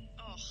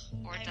 Oh,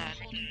 or done.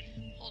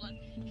 Hold on.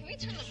 Can we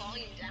turn the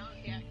volume down?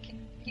 Yeah,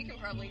 you can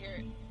probably hear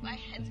it. My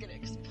head's gonna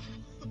explode.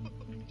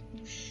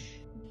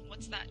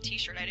 What's that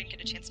T-shirt? I didn't get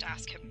a chance to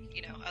ask him,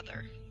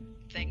 other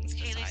things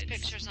Kaylee's besides.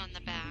 picture's on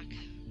the back.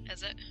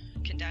 Is it?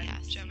 Can Dad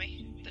show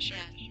me the shirt?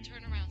 Yeah,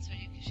 turn around so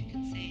she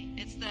can see.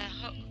 It's the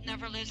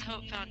Never Lose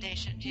Hope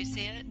Foundation. Do you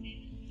see it?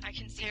 I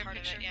can see part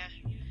picture? of it,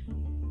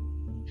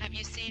 yeah. Have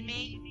you seen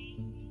me?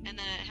 And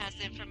then it has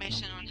the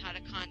information on how to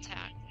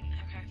contact.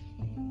 Okay.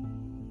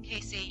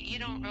 Casey, you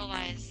don't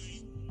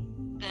realize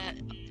that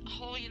the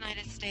whole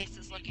United States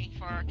is looking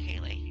for our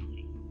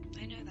Kaylee.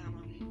 I know that,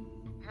 Mom.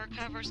 Her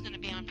cover's going to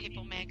be on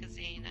People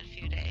magazine in a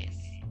few days.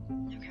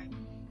 Okay.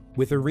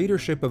 With a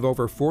readership of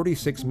over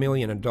 46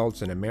 million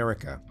adults in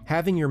America,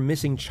 having your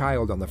missing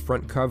child on the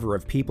front cover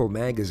of People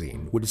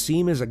magazine would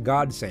seem as a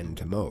godsend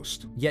to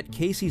most. Yet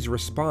Casey's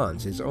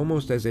response is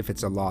almost as if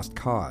it's a lost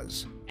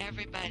cause.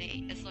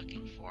 Everybody is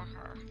looking for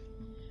her.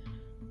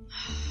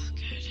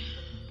 Good.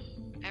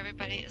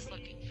 Everybody is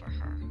looking for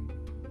her.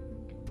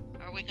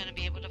 Are we going to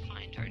be able to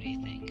find her, do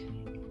you think?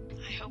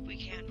 I hope we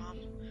can, Mom.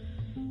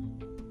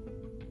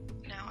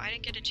 Now, I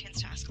didn't get a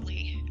chance to ask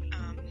Lee.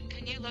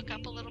 Can you look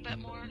up a little bit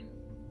more?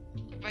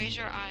 Raise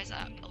your eyes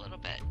up a little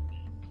bit.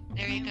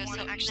 There you go.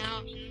 So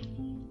now,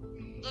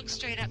 look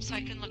straight up so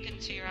I can look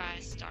into your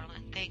eyes,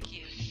 darling. Thank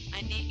you.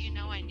 I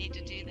need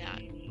to do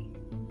that.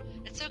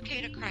 It's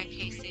okay to cry,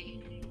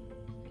 Casey.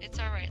 It's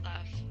all right,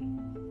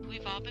 love.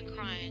 We've all been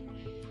crying.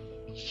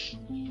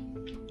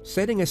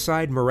 Setting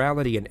aside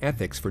morality and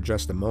ethics for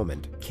just a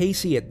moment,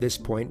 Casey at this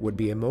point would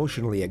be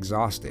emotionally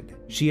exhausted.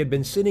 She had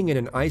been sitting in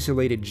an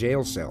isolated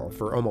jail cell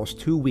for almost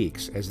 2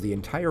 weeks as the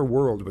entire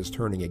world was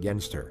turning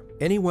against her.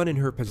 Anyone in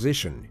her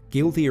position,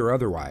 guilty or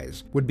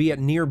otherwise, would be at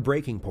near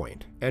breaking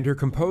point, and her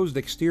composed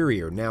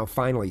exterior now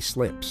finally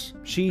slips.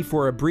 She,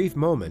 for a brief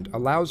moment,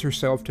 allows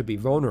herself to be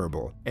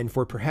vulnerable, and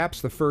for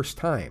perhaps the first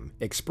time,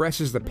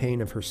 expresses the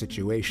pain of her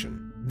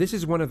situation. This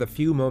is one of the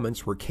few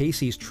moments where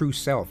Casey's true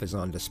self is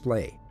on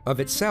display. Of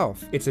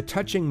itself, it's a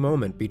touching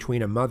moment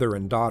between a mother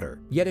and daughter,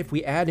 yet if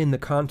we add in the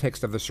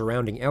context of the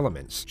surrounding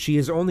elements, she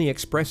is only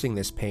expressing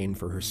this pain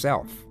for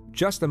herself.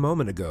 Just a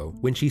moment ago,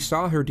 when she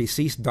saw her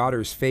deceased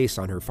daughter's face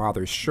on her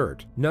father's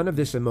shirt, none of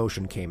this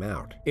emotion came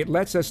out. It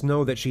lets us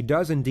know that she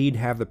does indeed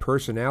have the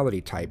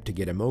personality type to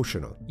get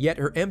emotional, yet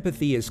her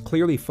empathy is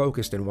clearly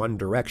focused in one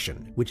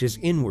direction, which is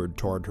inward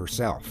toward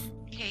herself.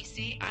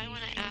 Casey, I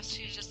want to ask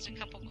you just a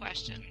couple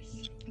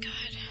questions.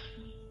 Good.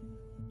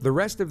 The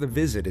rest of the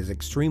visit is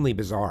extremely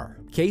bizarre.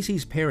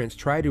 Casey's parents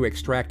try to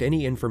extract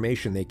any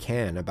information they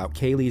can about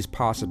Kaylee's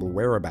possible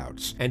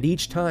whereabouts, and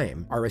each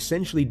time are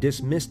essentially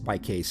dismissed by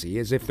Casey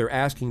as if they're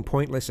asking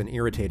pointless and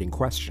irritating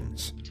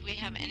questions. Do we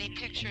have any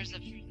pictures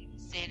of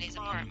Sandy's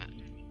apartment?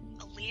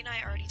 Lee and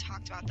I already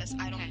talked about this.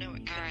 I don't know.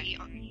 It could be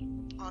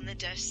on the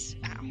disc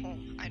at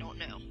home. I don't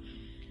know.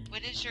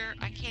 What is your...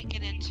 I can't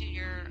get into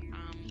your...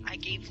 I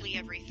gave Lee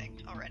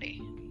everything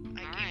already.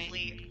 I gave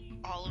Lee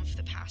all of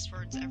the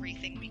passwords,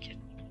 everything we could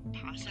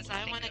possibly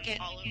think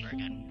of all over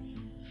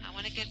again. I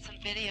want to get some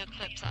video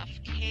clips off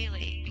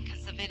Kaylee,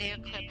 because the video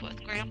clip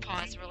with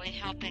Grandpa is really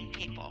helping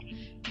people.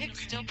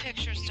 Still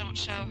pictures don't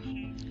show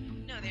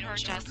No, they don't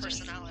show her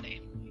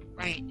personality.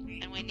 Right,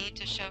 and we need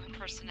to show her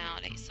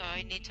personality, so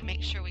I need to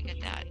make sure we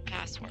get that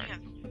password. Yeah,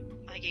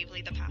 I gave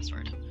Lee the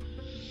password.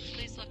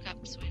 Please look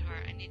up,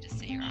 sweetheart. I need to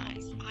see your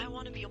eyes. I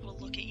want to be able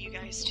to look at you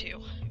guys, too.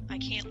 I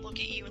can't look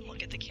at you and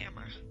look at the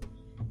camera.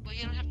 Well,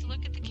 you don't have to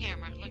look at the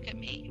camera. Look at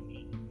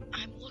me.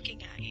 I'm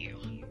looking at you.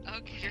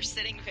 Okay. You're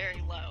sitting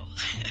very low.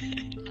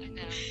 I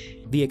know.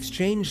 The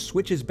exchange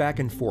switches back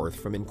and forth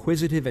from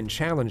inquisitive and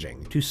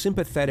challenging to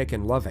sympathetic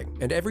and loving,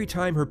 and every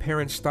time her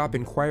parents stop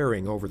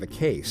inquiring over the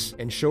case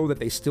and show that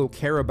they still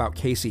care about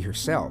Casey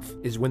herself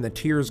is when the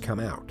tears come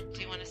out.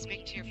 Do you want to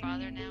speak to your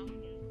father now?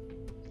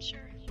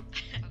 Sure.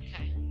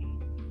 Okay.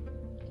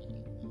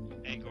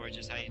 Hey,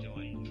 gorgeous, how you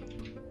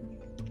doing?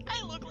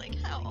 I look like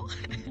hell.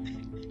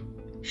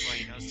 Well,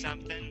 you know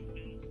something?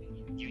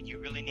 You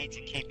really need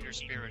to keep your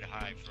spirit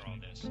high for all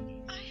this.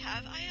 I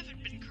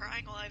haven't been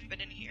crying while I've been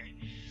in here.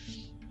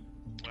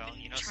 Well,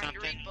 you know trying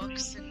something? to read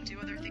books and do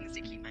other things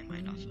to keep my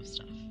mind off of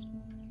stuff.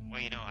 Well,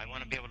 you know, I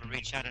want to be able to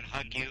reach out and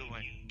hug you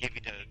and give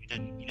you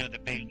the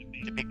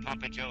big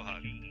Papa Joe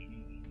hug.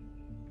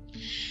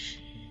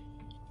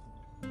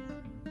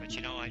 But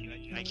you know,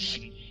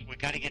 we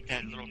got to get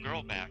that little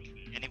girl back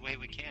any way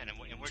we can, and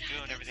we're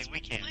doing everything we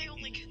can. My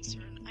only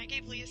concern. I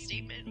gave Lee a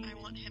statement. I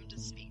want him to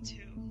speak to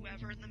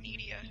whoever in the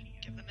media,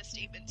 give them a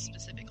statement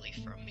specifically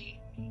from me.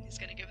 He's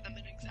going to give them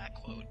an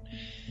exact quote.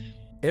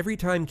 Every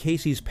time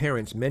Casey's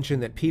parents mention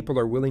that people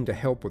are willing to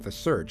help with the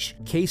search,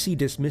 Casey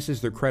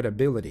dismisses their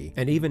credibility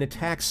and even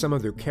attacks some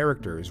of their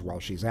characters while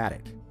she's at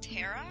it.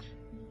 Tara?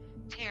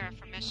 Tara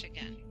from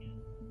Michigan.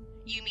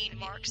 You mean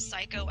Mark's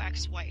psycho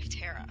ex-wife,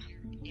 Tara?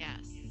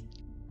 Yes.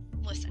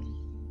 Listen.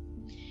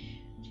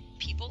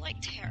 People like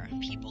Tara,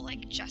 people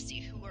like Jesse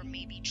who are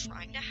maybe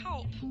trying to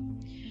help,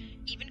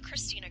 even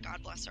Christina,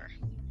 God bless her,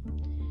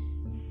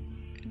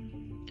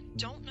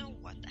 don't know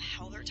what the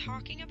hell they're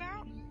talking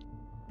about.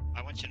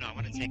 I want you to know, I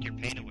want to take your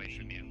pain away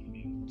from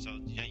you. So,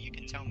 you know, you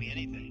can tell me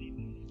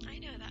anything. I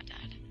know that,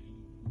 Dad.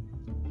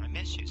 I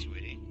miss you,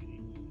 sweetie.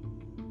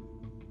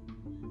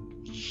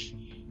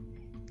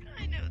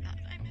 I know that.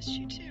 I miss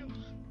you too.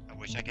 I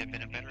wish I could have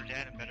been a better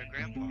dad and better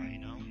grandpa, you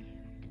know?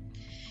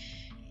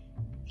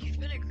 You've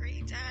been a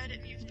great dad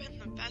and you've been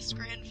the best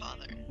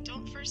grandfather.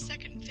 Don't for a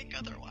second think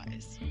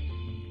otherwise.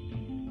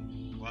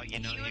 Well, you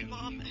know, you and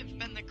Mom have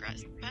been the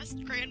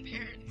best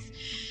grandparents.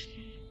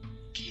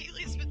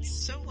 Kaylee's been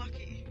so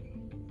lucky.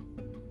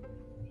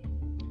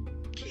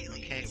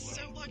 Kaylee is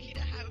so lucky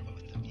to have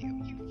both of you.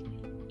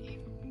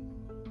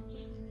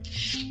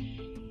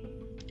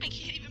 I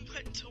can't even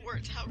put into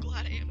words how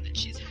glad I am that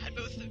she's had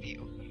both of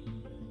you.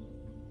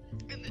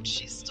 And that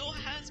she still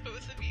has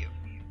both of you.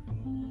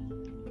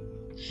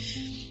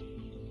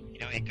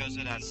 You know, it goes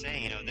without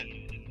saying, you know, that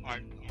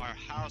our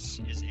house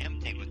is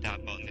empty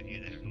without both of you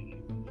there.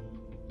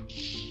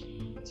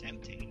 It's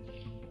empty.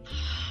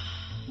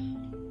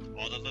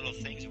 All the little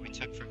things that we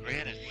took for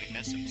granted, we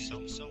miss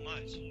them so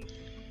much.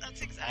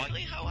 That's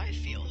exactly how I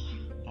feel.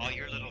 All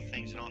your little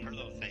things and all her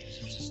little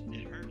things,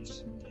 it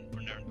hurts.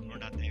 We're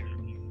not there.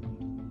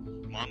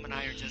 Mom and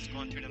I are just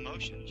going through the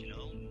motions, you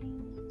know?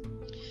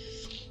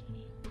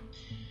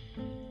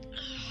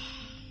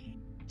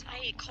 I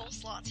ate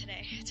coleslaw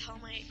today. Tell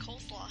them I ate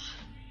coleslaw.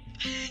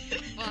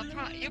 Well,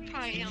 you're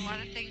probably eating a lot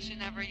of things you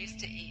never used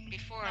to eat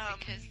before,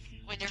 because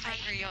when you're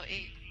hungry, you'll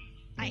eat.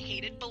 I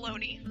hated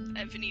bologna.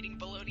 I've been eating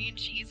bologna and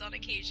cheese on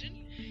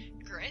occasion.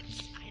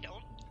 Grits, I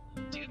don't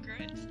do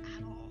grits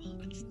at all.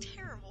 It's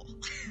terrible.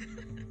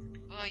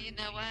 Well, you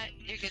know what?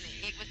 You're going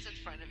to eat what's in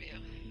front of you.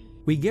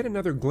 We get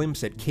another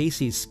glimpse at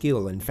Casey's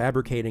skill in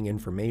fabricating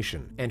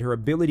information and her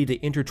ability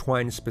to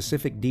intertwine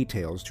specific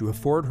details to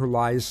afford her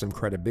lies some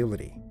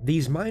credibility.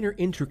 These minor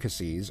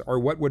intricacies are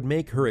what would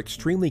make her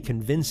extremely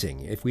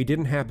convincing if we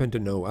didn't happen to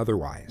know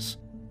otherwise.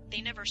 They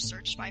never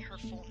searched by her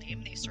full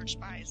name. They searched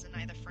by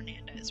Zenaida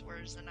Fernandez,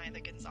 whereas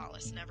Zenaida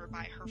Gonzalez never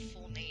by her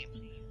full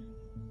name.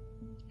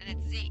 And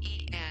it's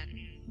Z-E-N.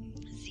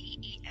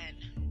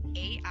 Z-E-N-A-I-D-A.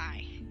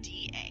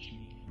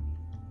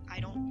 I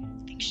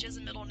don't think she has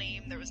a middle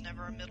name. There was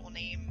never a middle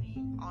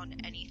name on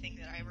anything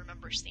that I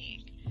remember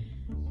seeing.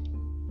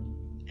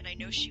 And I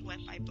know she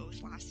went by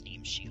both last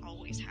names. She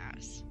always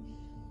has.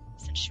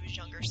 Since she was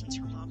younger, since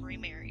her mom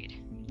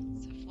remarried.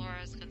 So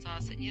Flores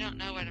Gonzalez, you don't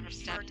know what her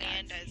stepdad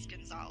Fernandez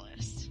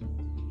Gonzalez.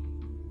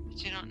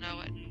 But you don't know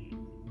what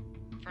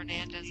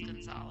Fernandez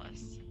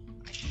Gonzalez.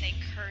 I think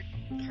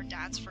her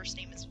dad's first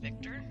name is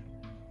Victor,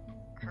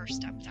 her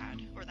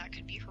stepdad, or that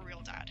could be her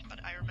real dad,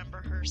 but I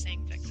remember her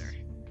saying Victor.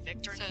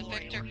 Victor and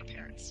Gloria were her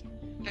parents.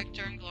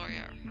 Victor and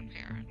Gloria are her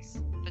parents,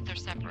 but they're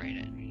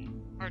separated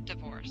or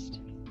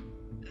divorced.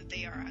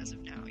 They are as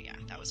of now, yeah.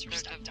 That was her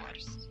stepdad.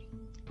 Divorced.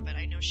 But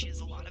I know she has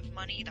a lot of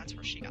money. That's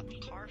where she got the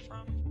car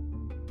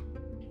from.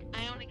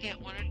 I only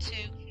get 1 or 2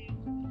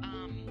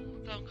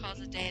 phone calls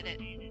a day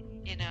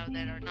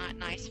that are not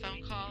nice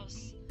phone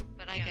calls,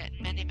 but I get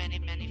many, many,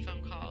 many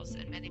phone calls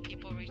and many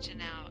people reaching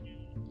out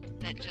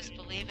that just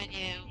believe in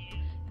you.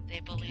 They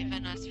believe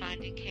in us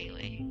finding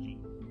Kaylee.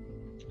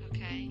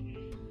 Okay?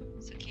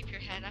 So keep your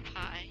head up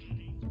high.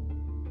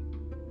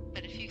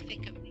 But if you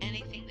think of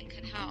anything that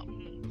could help,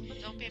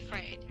 don't be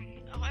afraid.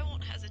 Oh, I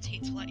won't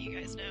hesitate to let you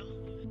guys know.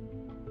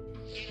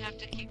 You have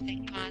to keep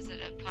thinking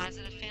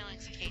positive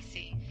feelings,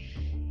 Casey.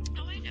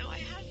 Oh, I know, I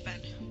have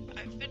been.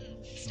 I've been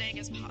staying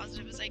as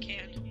positive as I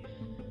can.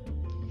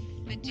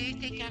 But do you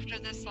think after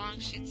this long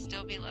she'd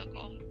still be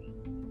local?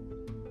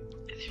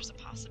 There's a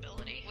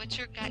possibility. What's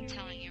your gut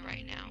telling you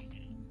right now?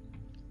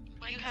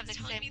 My gut's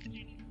telling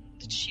me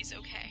that she's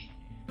okay.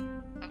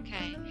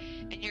 Okay.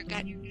 And your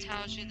gut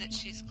tells you that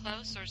she's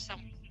close or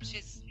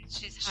she's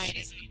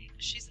hiding?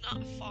 She's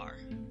not far.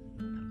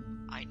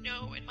 I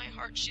know in my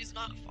heart she's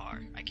not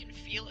far. I can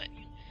feel it.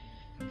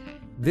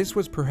 This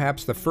was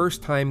perhaps the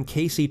first time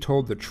Casey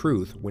told the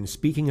truth when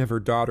speaking of her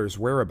daughter's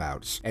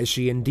whereabouts, as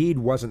she indeed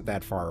wasn't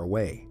that far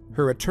away.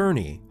 Her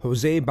attorney,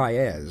 Jose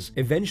Baez,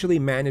 eventually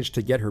managed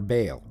to get her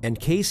bail, and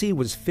Casey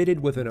was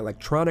fitted with an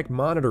electronic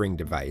monitoring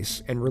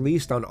device and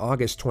released on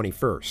August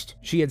 21st.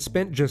 She had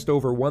spent just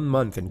over 1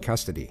 month in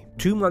custody.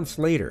 2 months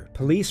later,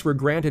 police were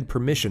granted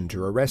permission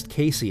to arrest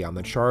Casey on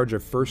the charge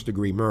of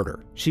first-degree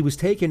murder. She was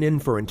taken in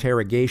for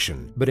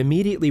interrogation, but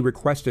immediately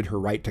requested her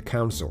right to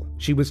counsel.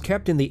 She was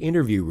kept in the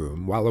interview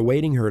room while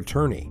awaiting her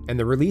attorney, and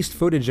the released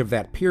footage of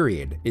that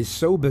period is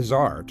so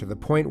bizarre to the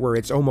point where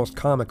it's almost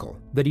comical.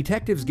 The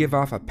detectives give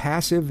off a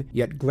passive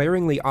yet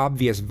glaringly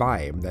obvious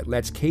vibe that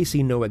lets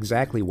Casey know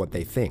exactly what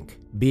they think,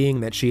 being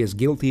that she is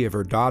guilty of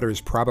her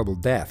daughter's probable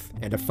death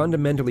and a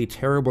fundamentally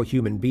terrible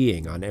human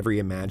being on every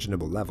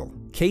imaginable level.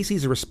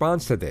 Casey's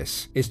response to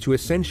this is to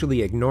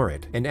essentially ignore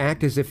it and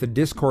act as if the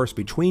discourse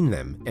between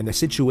them and the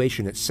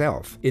situation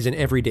itself is an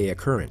everyday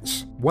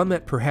occurrence, one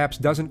that perhaps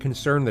doesn't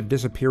concern the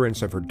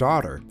disappearance of her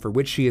daughter, for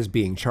which she is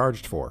being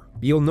charged for.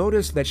 You'll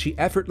notice that she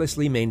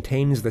effortlessly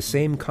maintains the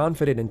same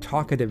confident and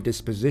talkative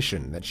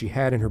disposition that she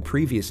had in her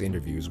previous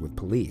interviews with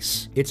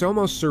police. It's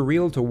almost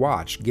surreal to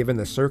watch given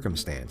the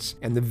circumstance,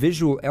 and the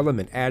visual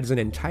element adds an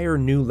entire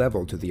new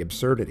level to the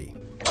absurdity.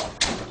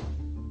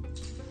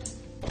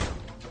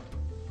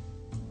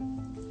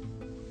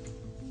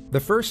 The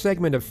first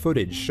segment of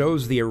footage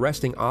shows the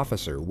arresting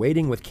officer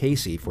waiting with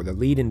Casey for the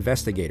lead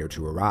investigator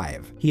to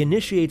arrive. He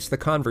initiates the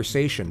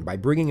conversation by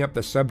bringing up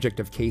the subject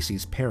of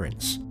Casey's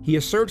parents. He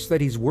asserts that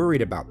he's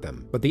worried about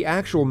them, but the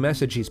actual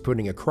message he's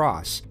putting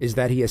across is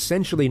that he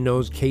essentially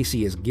knows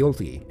Casey is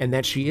guilty and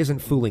that she isn't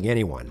fooling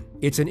anyone.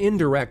 It's an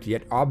indirect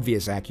yet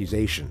obvious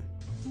accusation.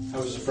 I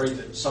was afraid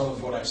that some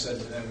of what I said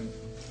to them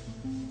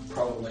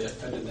probably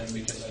offended them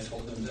because I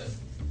told them that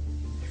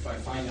if I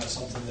find out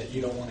something that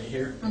you don't want to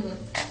hear, I'm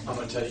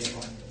going to tell you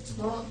anyway.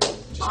 Well,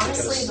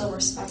 honestly, they'll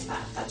respect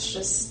that. That's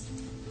just,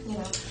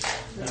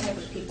 the type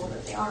of people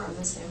that they are in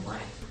the same way.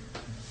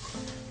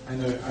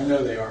 I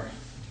know they are.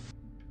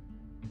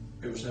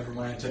 It was never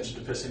my intention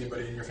to piss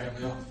anybody in your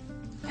family off.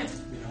 Yeah.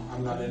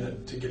 I'm not in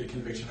it to get a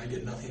conviction. I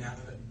get nothing out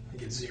of it. I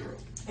get zero.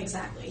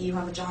 Exactly. You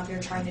have a job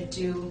you're trying to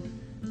do.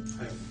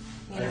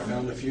 I've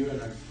found a few,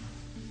 and I've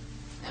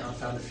not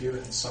found a few, and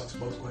it sucks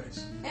both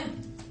ways. Yeah,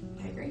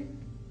 I agree.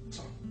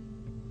 So,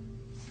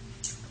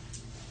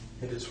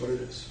 it is what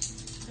it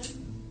is.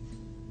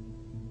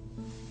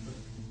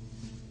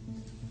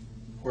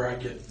 Where I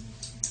get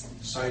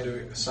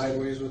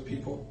sideways with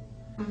people.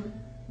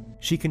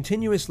 She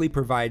continuously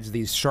provides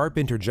these sharp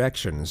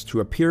interjections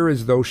to appear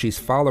as though she's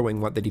following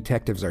what the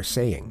detectives are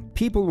saying.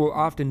 People will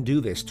often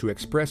do this to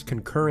express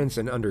concurrence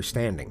and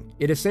understanding.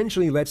 It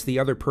essentially lets the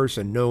other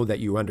person know that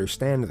you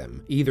understand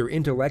them, either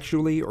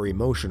intellectually or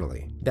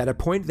emotionally, that a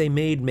point they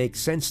made makes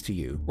sense to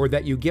you, or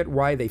that you get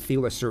why they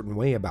feel a certain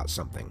way about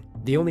something.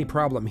 The only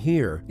problem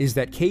here is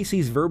that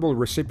Casey's verbal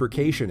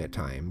reciprocation at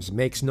times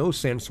makes no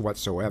sense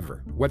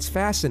whatsoever. What's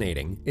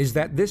fascinating is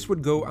that this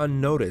would go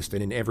unnoticed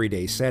in an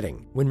everyday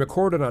setting. When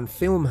recorded on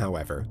film,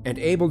 however, and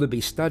able to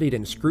be studied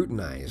and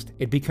scrutinized,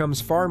 it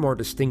becomes far more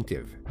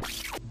distinctive.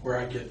 Where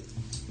I get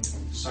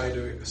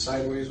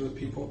sideways with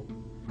people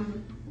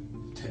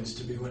tends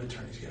to be when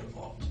attorneys get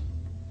involved.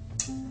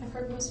 I've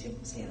heard most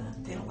people say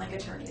that. They don't like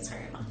attorneys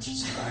very much.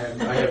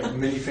 I have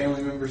many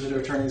family members that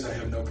are attorneys. I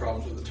have no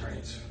problems with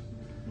attorneys.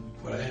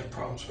 What I have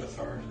problems with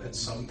are, at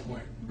some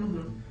point,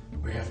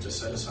 we have to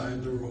set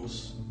aside the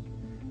rules,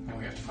 and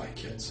we have to find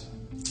kids.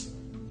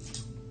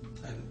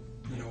 And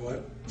you know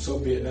what? So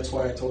be it. That's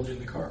why I told you in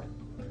the car.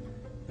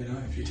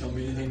 If you tell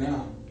me anything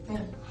now,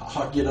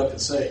 I'll get up and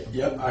say,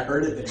 yep, I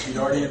heard it, that she'd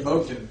already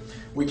invoked, and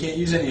we can't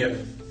use any of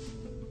it.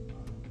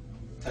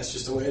 That's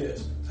just the way it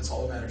is. That's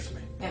all that matters to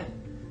me. Yeah.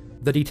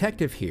 The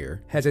detective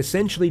here has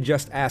essentially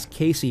just asked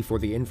Casey for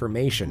the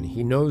information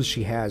he knows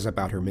she has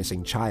about her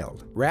missing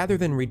child. Rather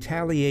than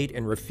retaliate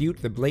and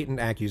refute the blatant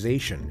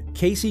accusation,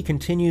 Casey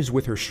continues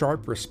with her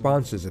sharp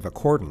responses of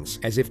accordance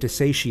as if to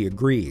say she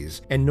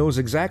agrees and knows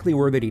exactly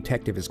where the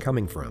detective is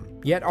coming from.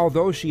 Yet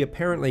although she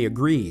apparently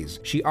agrees,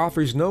 she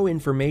offers no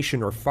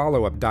information or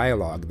follow-up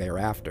dialogue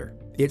thereafter.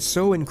 It's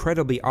so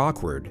incredibly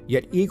awkward,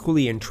 yet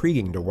equally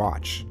intriguing to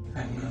watch.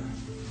 And,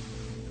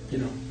 you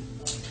know,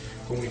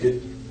 when we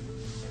did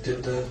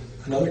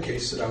another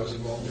case that I was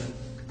involved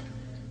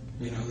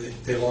in, you know,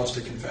 they lost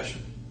a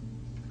confession.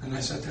 And I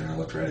sat there and I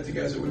looked right at the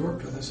guys that we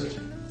worked with. I said,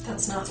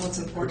 that's not what's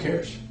important. Who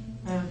cares?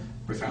 Yeah.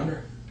 We found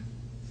her.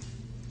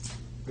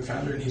 We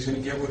found her, and he's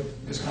going to get what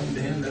is coming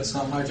to him. That's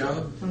not my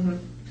job. Mm-hmm.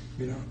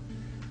 You know,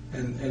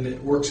 and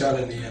it works out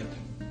in the end.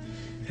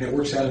 And it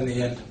works out in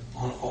the end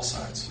on all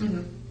sides,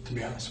 Mm-hmm. to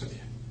be honest with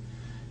you.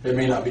 It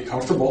may not be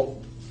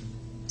comfortable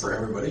for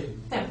everybody.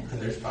 Yeah.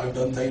 And I've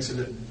done things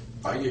that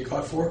if I get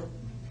caught for,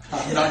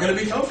 I'm not going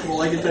to be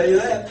comfortable, I can tell you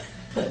that.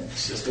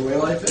 It's just the way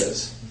life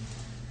is.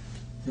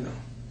 You know,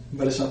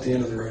 but it's not the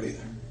end of the road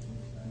either.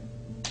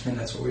 And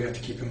that's what we have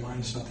to keep in mind.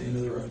 It's not the end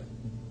of the road.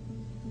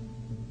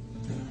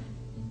 You know.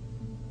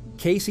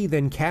 Casey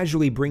then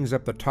casually brings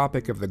up the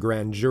topic of the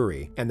grand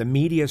jury and the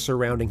media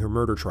surrounding her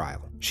murder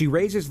trial. She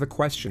raises the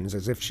questions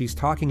as if she's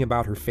talking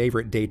about her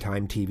favorite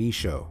daytime TV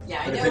show.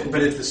 Yeah,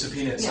 but if the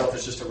subpoena itself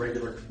is just a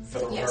regular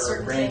federal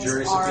or grand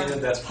jury subpoena,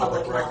 that's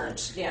public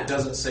record. Yeah. It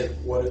doesn't say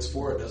what it's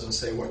for. It doesn't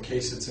say what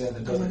case it's in.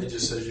 It doesn't. Mm-hmm. It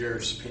just says you're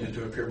subpoenaed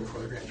to appear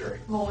before the grand jury.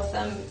 Well, with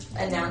them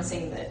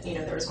announcing that, you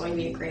know, there was going to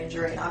be a grand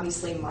jury, and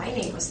obviously my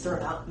name was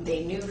thrown out, and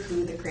they knew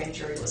who the grand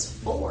jury was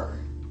for.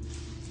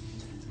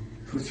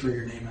 Who threw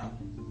your name out?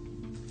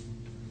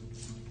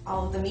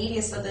 All of the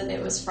media said that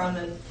it was from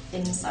an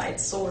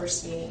inside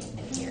source, meaning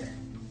in here.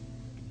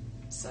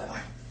 So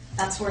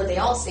that's where they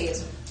all say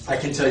is. I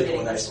can tell you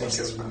what I think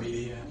of the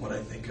media, what I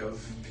think of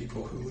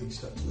people who leak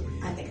stuff to the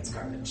media. I think it's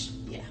garbage.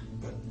 Yeah,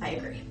 but I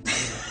agree.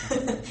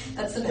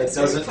 That's the next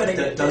way of putting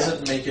it. That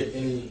doesn't make it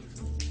any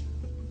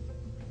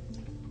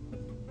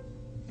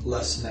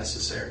less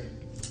necessary.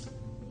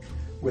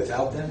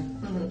 Without them.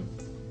 Mm-hmm.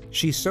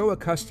 She's so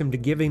accustomed to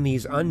giving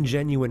these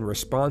ungenuine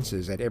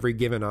responses at every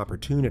given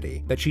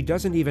opportunity that she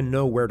doesn't even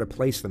know where to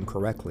place them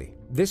correctly.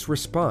 This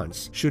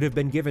response should have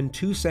been given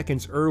 2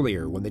 seconds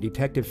earlier when the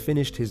detective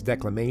finished his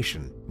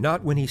declamation,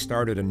 not when he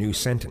started a new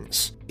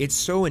sentence. It's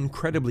so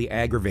incredibly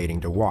aggravating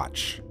to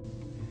watch.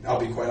 I'll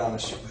be quite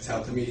honest,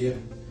 without the media,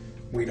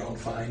 we don't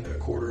find a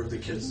quarter of the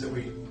kids that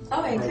we...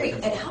 Oh, I agree.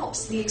 It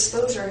helps. The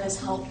exposure has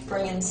helped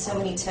bring in so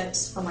many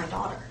tips for my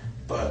daughter.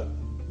 But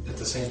at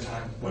the same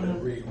time,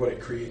 what it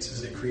creates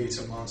is it creates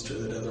a monster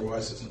that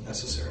otherwise isn't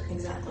necessary.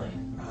 Exactly.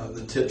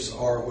 The tips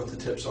are what the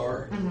tips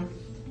are.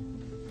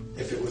 Mm-hmm.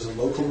 If it was a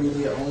local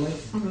media only,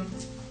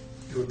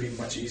 it would be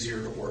much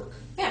easier to work.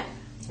 Yeah.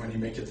 When you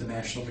make it the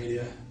national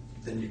media,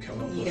 then you come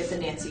up with... You get the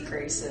Nancy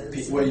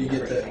Graces. Well, you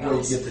get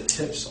the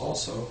tips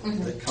also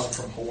that come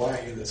from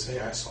Hawaii that say,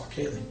 I saw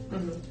Kaylee.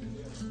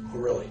 Oh,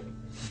 really?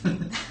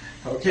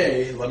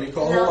 Okay, let me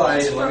call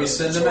Hawaii and let me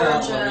send them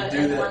out. Let me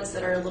do that. Ones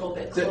that are a little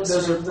bit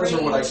closer those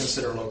are what I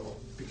consider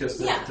local, because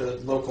the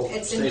local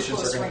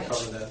stations are going to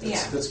cover that.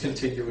 Yeah. That's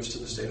contiguous to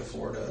the state of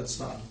Florida. It's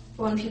not.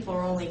 When people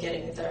are only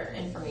getting their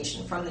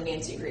information from the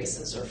Nancy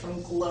Graces or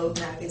from Globe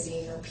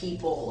magazine or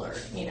People or,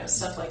 you know,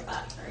 stuff like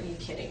that. Are you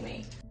kidding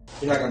me?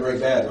 You're not going to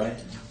break bad, right?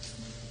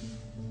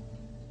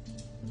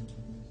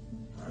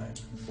 All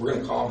right. We're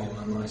going to call him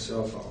on my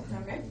cell phone.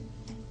 Okay.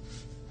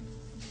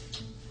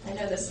 I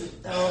know this is...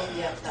 Oh,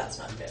 yeah, that's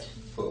not good.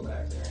 Pull it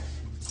back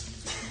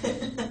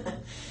there.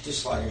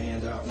 Just slide your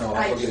hand out. No,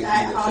 I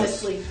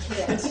honestly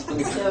can't.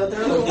 So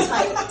they're a little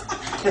tight.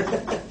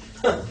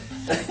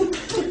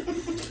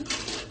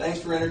 Thanks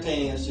for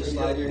entertaining us. Just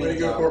slide your hand out. Way to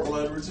go, Corporal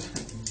Edwards.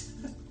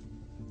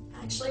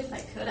 Actually, if I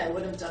could, I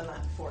would have done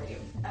that for you.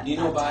 Do you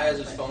know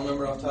Baez's phone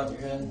number off the top of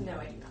your head? No,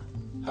 I do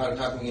not.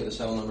 How can we get the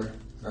cell number?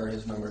 Or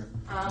his number?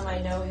 I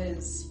know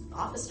his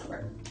office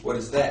number. What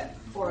is that?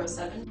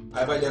 407.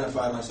 I've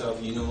identified myself.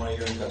 You know why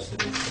you're in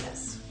custody.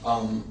 Yes.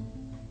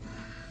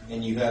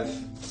 And you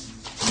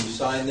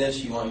signed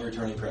this. You want your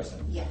attorney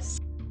present. Yes.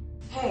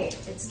 Hey,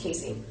 it's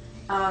Casey.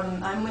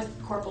 I'm with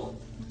Corporal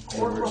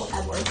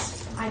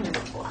Edwards. I know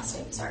the last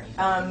name. Sorry.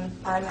 I'm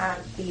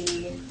at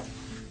the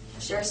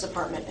Sheriff's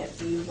Department.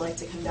 If you'd like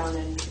to come down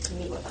and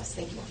meet with us,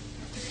 thank you.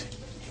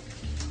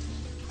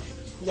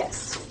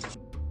 Yes.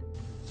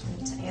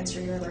 To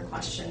answer your other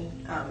question,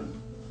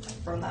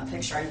 from that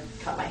picture, I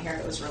cut my hair.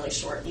 It was really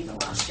short even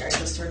last year. I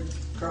just started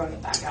growing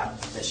it back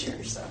out this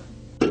year, so.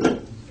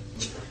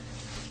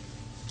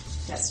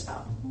 Just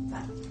about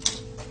that.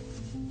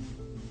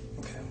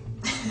 Okay.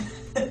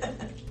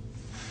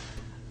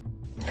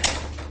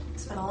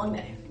 It's been a long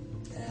day.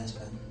 It has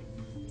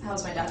been. How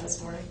was my dad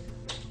this morning?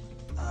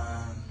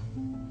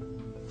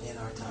 He had a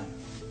hard time.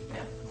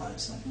 Yeah.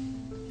 Honestly.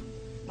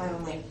 I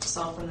only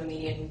saw from the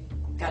media and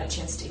got a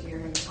chance to hear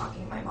him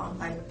talking to my mom.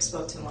 I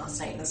spoke to him last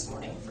night and this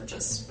morning for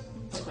just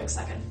a quick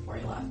second before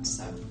he left,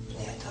 so.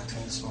 Yeah, I talked to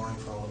him this morning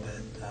for a little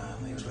bit.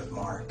 He was with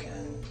Mark,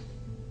 and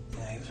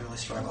he was really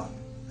struggling.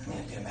 I mean,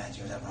 I can imagine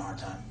he was having a hard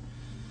time.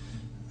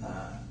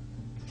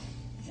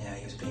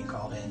 He was being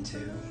called in to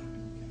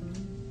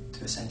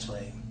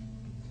essentially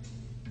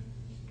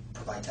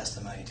provide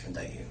testimony to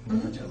indict you,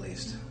 or to at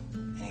least,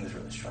 and he was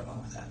really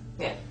struggling with that.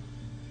 Yeah.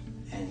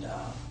 And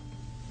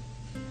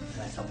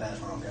I felt bad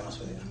for him, to be honest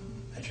with you.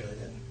 I truly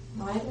did.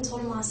 Well, I even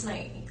told him last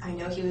night. I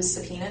know he was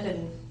subpoenaed,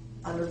 and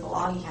under the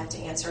law, he had to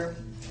answer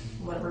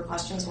whatever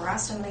questions were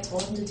asked him, and I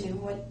told him to do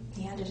what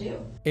he had to do.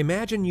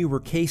 Imagine you were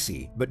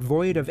Casey, but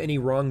void of any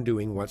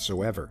wrongdoing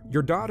whatsoever.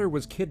 Your daughter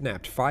was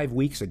kidnapped 5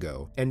 weeks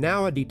ago, and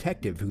now a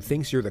detective who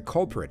thinks you're the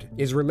culprit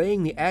is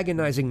relaying the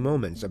agonizing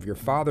moments of your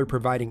father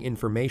providing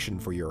information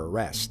for your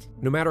arrest.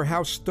 No matter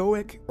how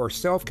stoic or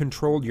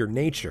self-controlled your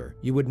nature,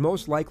 you would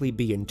most likely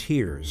be in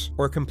tears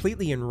or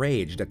completely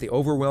enraged at the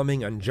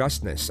overwhelming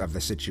unjustness of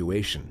the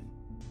situation.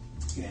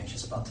 You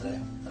anxious about today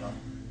at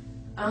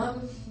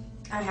all?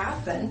 I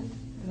have been.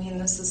 I mean,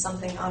 this is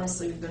something,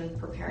 honestly, we've been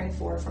preparing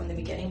for from the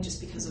beginning just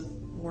because of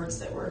words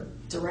that were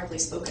directly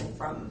spoken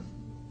from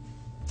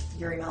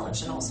Yuri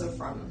Melich and also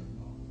from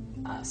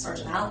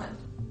Sergeant Allen.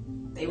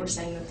 They were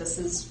saying that this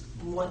is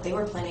what they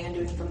were planning on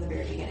doing from the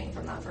very beginning,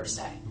 from that first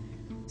day.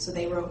 So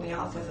they wrote me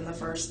off within the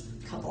first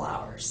couple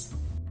hours.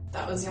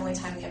 That was the only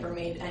time they ever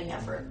made any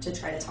effort to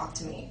try to talk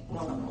to me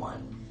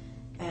one-on-one.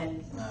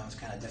 And No, it was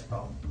kind of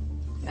difficult.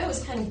 That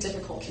was kind of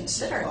difficult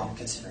considering. Well,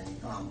 considering,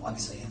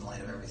 obviously, in light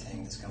of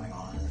everything that's going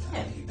on and the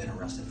fact that you've been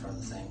arrested for other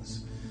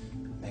things,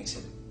 makes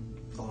it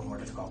a little more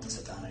difficult to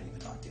sit down and even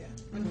talk to you.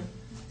 Mm-hmm.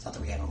 It's not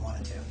that we haven't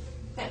wanted to.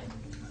 Yeah.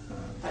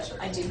 But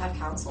I do have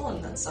counsel,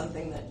 and that's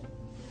something that,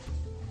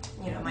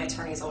 my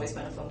attorney's always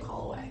been a phone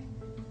call away.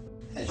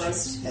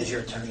 Has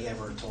your attorney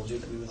ever told you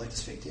that we would like to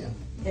speak to you?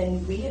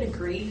 And we had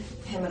agreed,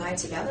 him and I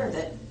together,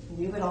 that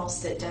we would all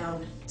sit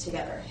down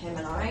together, him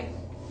and I,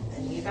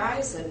 and you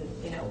guys, and,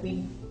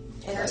 we'd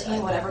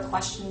entertain whatever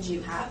questions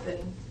you have. And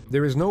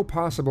There is no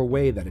possible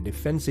way that a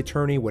defense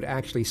attorney would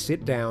actually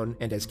sit down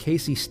and, as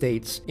Casey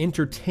states,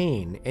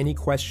 entertain any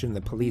question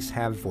the police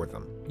have for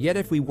them. Yet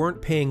if we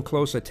weren't paying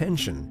close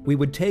attention, we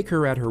would take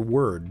her at her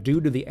word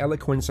due to the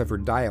eloquence of her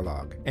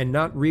dialogue and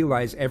not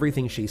realize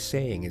everything she's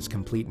saying is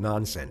complete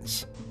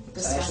nonsense.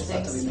 I actually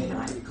thought that we made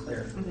it pretty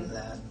clear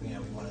that we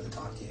wanted to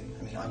talk to you.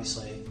 I mean,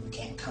 obviously, we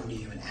can't come to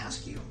you and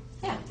ask you.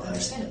 Yeah,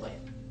 understandably.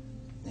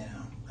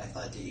 I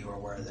thought that you were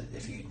aware that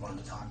if you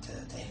wanted to talk to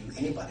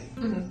anybody,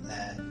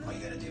 that all you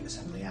got to do was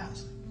simply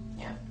ask.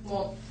 Yeah,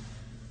 well,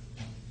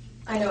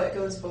 I know it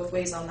goes both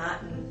ways on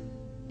that, and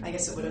I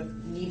guess it would have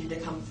needed to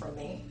come from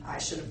me. I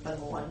should have been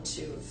the one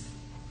to,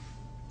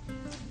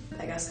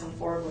 come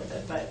forward with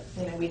it, but,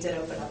 we did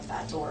open up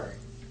that door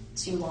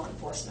to law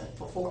enforcement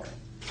before,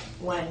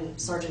 when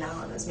Sergeant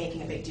Allen was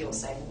making a big deal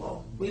saying,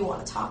 well, we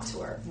want to talk to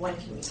her. When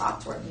can we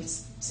talk to her? And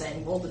he's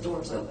saying, well, the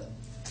door's open.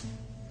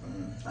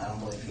 I don't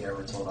believe he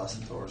ever told us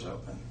the door was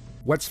open.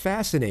 What's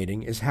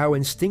fascinating is how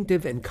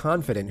instinctive and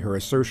confident her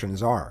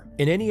assertions are.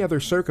 In any other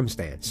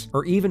circumstance,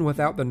 or even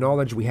without the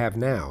knowledge we have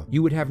now,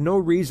 you would have no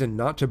reason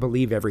not to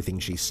believe everything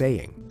she's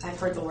saying. I've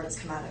heard the words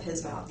come out of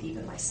his mouth,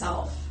 even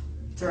myself,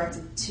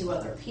 directed to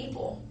other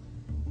people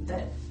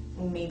that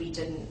maybe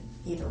didn't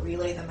either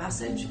relay the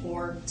message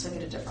or took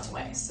it a different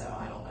way, so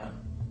I don't know.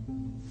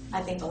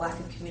 I think the lack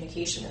of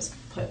communication has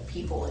put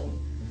people in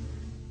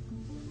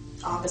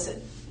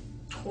opposite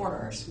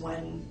corners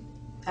when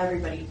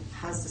everybody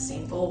has the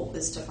same goal,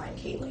 is to find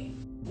Kaylee.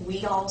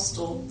 We all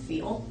still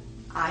feel,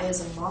 I as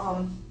a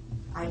mom,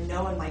 I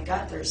know in my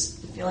gut, there's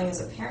the feeling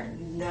as a parent,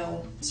 you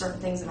know certain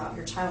things about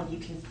your child, you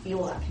can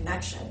feel that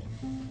connection.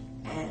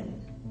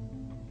 And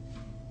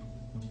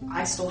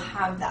I still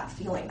have that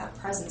feeling, that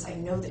presence. I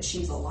know that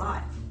she's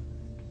alive.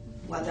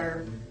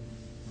 Whether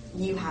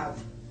you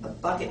have a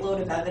bucket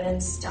load of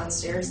evidence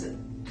downstairs that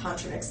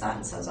contradicts that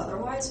and says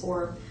otherwise,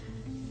 or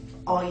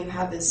all you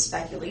have is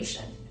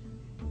speculation,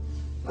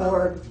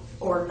 or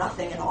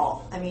nothing at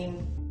all. I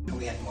mean,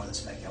 we have more than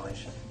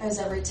speculation. As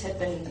every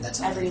tip and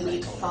that's every something that I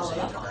lead told followed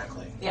you up on.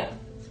 directly. Yeah.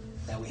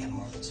 That we have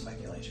more than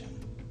speculation.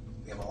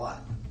 We have a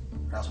lot,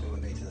 or else we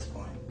wouldn't be to this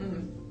point.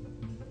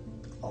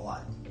 Mm-hmm. A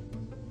lot.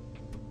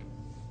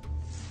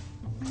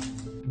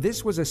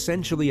 This was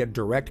essentially a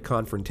direct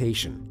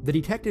confrontation. The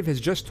detective has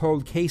just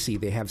told Casey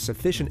they have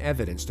sufficient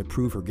evidence to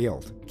prove her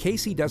guilt.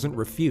 Casey doesn't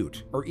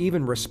refute or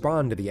even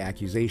respond to the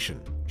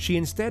accusation. She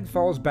instead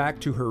falls back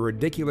to her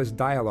ridiculous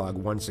dialogue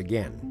once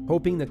again,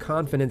 hoping the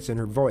confidence in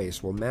her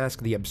voice will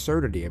mask the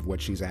absurdity of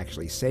what she's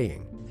actually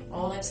saying.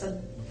 Well, I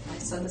said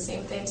the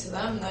same thing to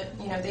them, that,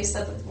 they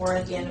said that we're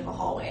at the end of a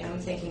hallway, and I'm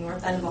thinking we're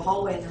at the end of a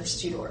hallway and there's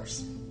 2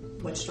 doors.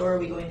 Which door are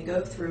we going to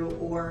go through?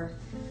 Or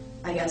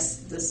I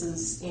guess this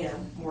is,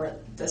 we're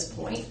at this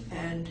point,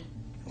 and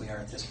we are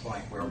at this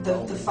point where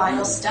the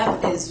final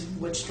step is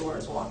which door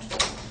is walked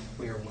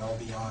through. We are well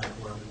beyond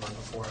where we were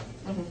before.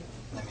 Mm-hmm.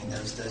 I mean,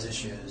 those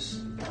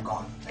issues are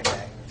gone,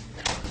 okay?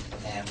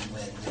 And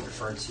when we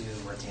referred to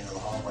we're at the end of the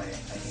hallway,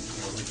 I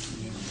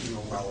think you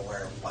were well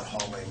aware of what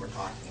hallway we're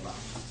talking about.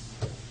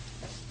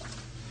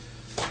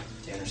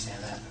 Do you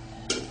understand that?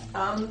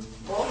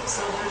 Well,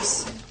 so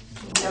there's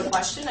no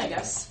question, I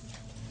guess.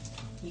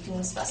 You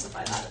can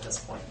specify that at this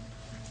point.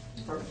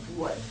 For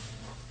what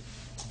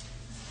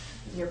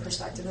your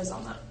perspective is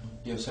on that.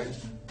 You have a second?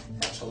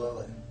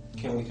 Absolutely.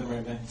 Can we come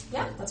right back?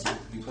 Yeah, that's fine.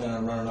 You plan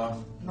on running off?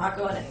 I'm not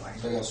going anywhere.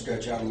 I gotta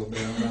stretch out a little bit.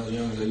 I'm not as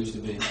young as I used to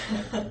be.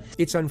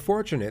 It's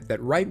unfortunate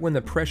that right when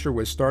the pressure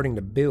was starting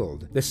to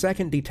build, the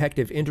second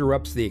detective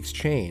interrupts the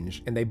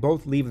exchange and they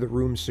both leave the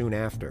room soon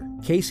after.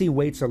 Casey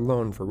waits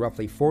alone for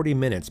roughly 40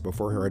 minutes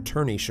before her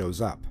attorney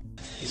shows up.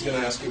 He's going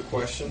to ask you a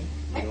question.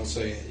 You don't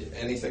say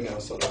anything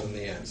else other than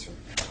the answer.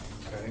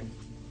 Okay?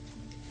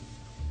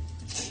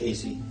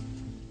 Casey,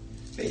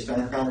 based on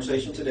our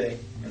conversation today,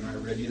 and I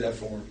read you that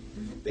form,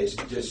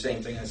 basically just the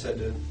same thing I said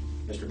to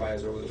Mr.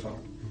 Baez over the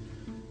phone.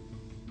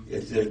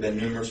 If there's been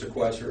numerous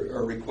requests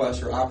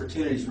for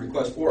opportunities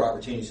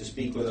to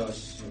speak with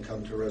us and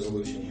come to a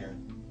resolution here.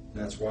 And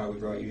that's why we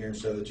brought you here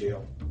instead of the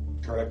jail.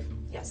 Correct?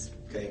 Yes.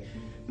 Okay.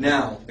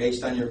 Now,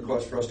 based on your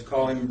request for us to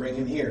call him and bring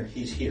him here,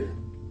 he's here.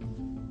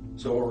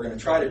 So what we're going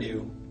to try to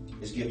do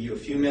is give you a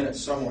few minutes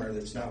somewhere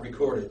that's not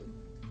recorded.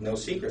 No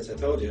secrets, I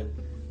told you.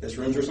 This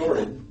room's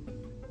recorded.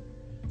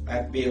 I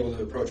have to be able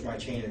to approach my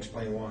chain and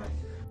explain why.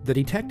 The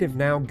detective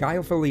now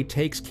guilefully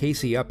takes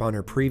Casey up on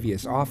her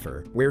previous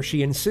offer, where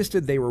she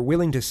insisted they were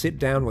willing to sit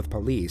down with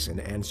police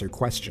and answer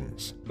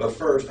questions. But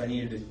first, I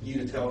needed you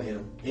to tell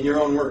him, in your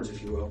own words,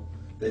 if you will,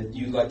 that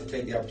you'd like to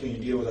take the opportunity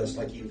to deal with us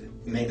like you've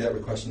made that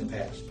request in the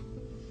past.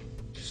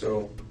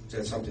 So, is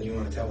that something you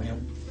want to tell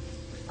him?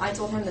 I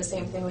told him the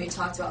same thing we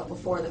talked about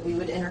before, that we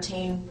would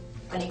entertain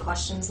any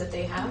questions that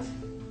they have.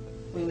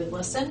 We would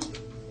listen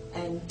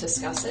and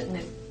discuss it, and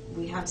if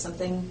we have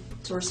something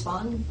to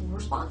respond, we'll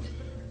respond.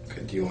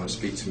 Okay, do you want to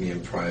speak to me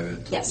in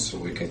private? Yes. So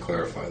we can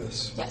clarify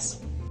this?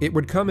 Yes. It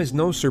would come as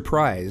no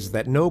surprise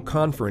that no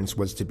conference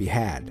was to be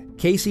had.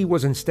 Casey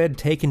was instead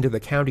taken to the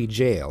county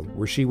jail,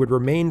 where she would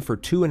remain for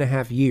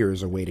 2.5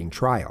 years awaiting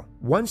trial.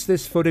 Once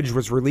this footage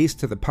was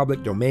released to the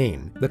public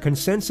domain, the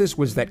consensus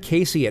was that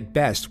Casey at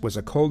best was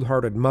a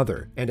cold-hearted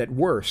mother, and at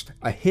worst,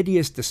 a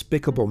hideous,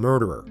 despicable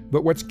murderer.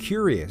 But what's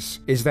curious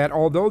is that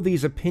although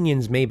these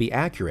opinions may be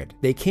accurate,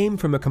 they came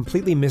from a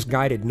completely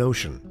misguided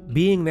notion,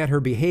 being that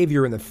her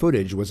behavior in the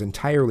footage was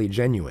entirely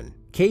genuine.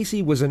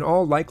 Casey was in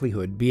all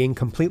likelihood being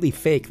completely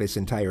fake this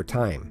entire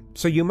time.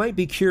 So you might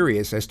be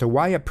curious as to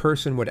why a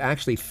person would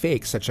actually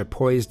fake such a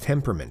poised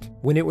temperament,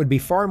 when it would be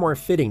far more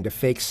fitting to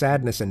fake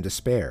sadness and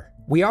despair.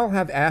 We all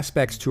have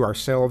aspects to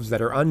ourselves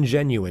that are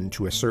ungenuine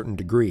to a certain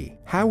degree.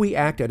 How we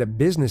act at a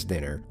business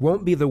dinner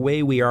won't be the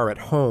way we are at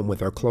home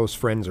with our close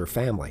friends or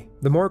family.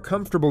 The more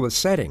comfortable the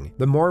setting,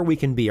 the more we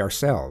can be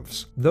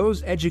ourselves.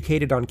 Those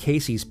educated on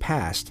Casey's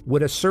past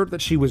would assert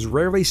that she was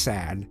rarely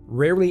sad,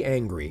 rarely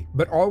angry,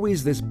 but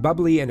always this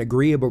bubbly and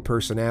agreeable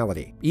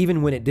personality,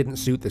 even when it didn't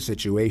suit the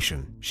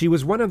situation. She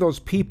was one of those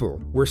people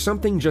where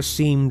something just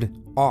seemed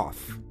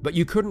off, but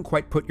you couldn't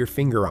quite put your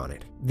finger on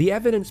it. The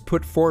evidence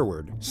put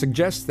forward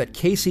suggests that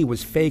Casey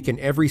was fake in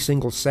every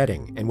single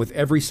setting and with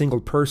every single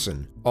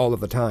person, all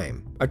of the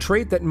time. A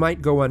trait that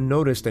might go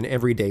unnoticed in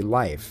everyday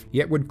life,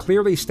 yet would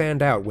clearly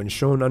stand out when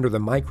shown under the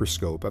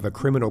microscope of a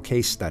criminal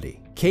case study.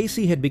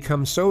 Casey had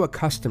become so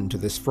accustomed to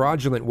this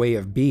fraudulent way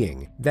of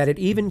being that it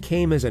even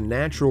came as a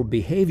natural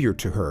behavior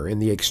to her in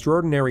the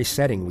extraordinary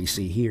setting we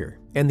see here.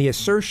 And the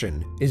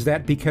assertion is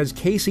that because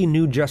Casey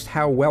knew just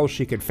how well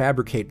she could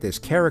fabricate this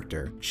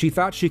character, she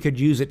thought she could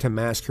use it to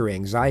mask her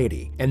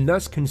anxiety, and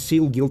thus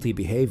conceal guilty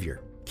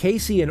behavior.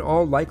 Casey, in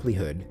all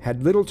likelihood,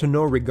 had little to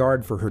no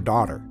regard for her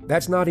daughter.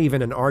 That's not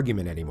even an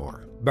argument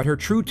anymore. But her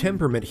true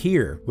temperament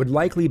here would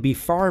likely be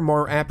far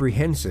more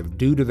apprehensive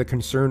due to the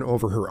concern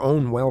over her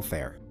own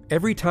welfare.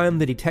 Every time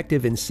the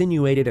detective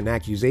insinuated an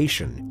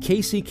accusation,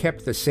 Casey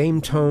kept the same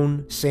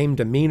tone, same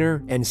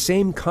demeanor, and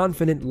same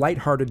confident,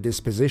 lighthearted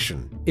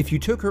disposition. If you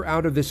took her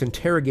out of this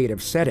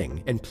interrogative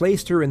setting and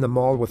placed her in the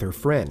mall with her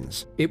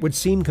friends, it would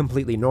seem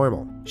completely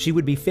normal. She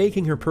would be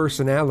faking her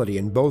personality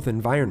in both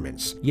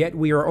environments, yet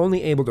we are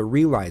only able to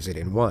realize it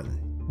in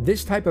one.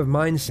 This type of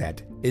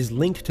mindset is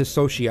linked to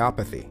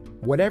sociopathy.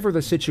 Whatever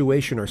the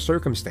situation or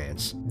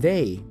circumstance,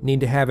 they need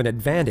to have an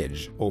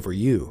advantage over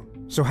you.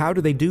 So how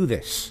do they do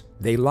this?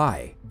 They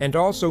lie, and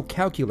also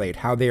calculate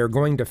how they are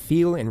going to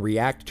feel and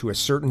react to a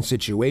certain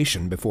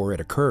situation before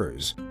it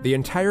occurs. The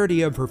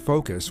entirety of her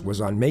focus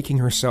was on making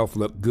herself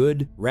look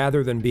good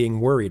rather than being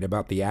worried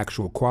about the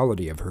actual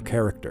quality of her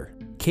character.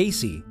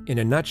 Casey, in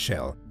a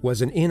nutshell,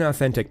 was an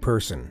inauthentic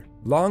person,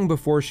 long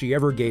before she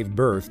ever gave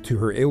birth to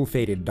her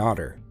ill-fated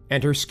daughter.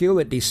 And her skill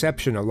at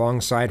deception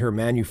alongside her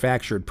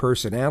manufactured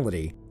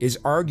personality is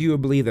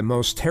arguably the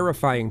most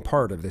terrifying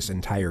part of this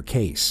entire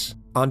case.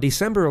 On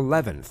December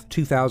 11th,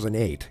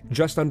 2008,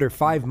 just under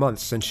 5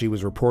 months since she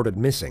was reported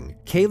missing,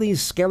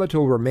 Kaylee's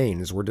skeletal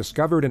remains were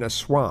discovered in a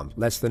swamp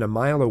less than a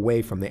mile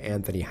away from the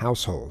Anthony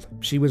household.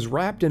 She was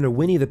wrapped in a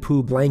Winnie the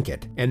Pooh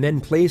blanket and then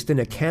placed in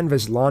a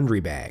canvas laundry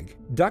bag.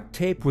 Duct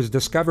tape was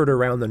discovered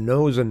around the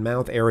nose and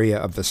mouth area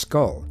of the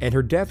skull, and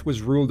her death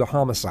was ruled a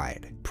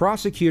homicide.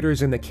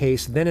 Prosecutors in the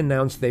case then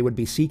announced they would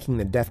be seeking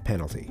the death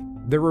penalty.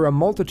 There were a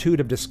multitude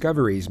of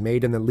discoveries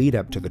made in the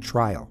lead-up to the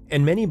trial,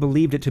 and many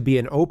believed it to be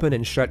an open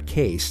and shut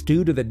case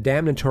due to the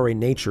damnatory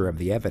nature of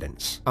the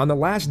evidence. On the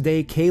last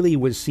day Kaylee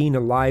was seen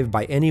alive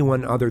by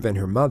anyone other than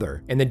her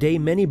mother, and the day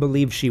many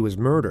believed she was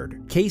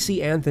murdered,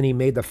 Casey Anthony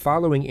made the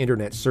following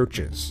internet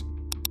searches.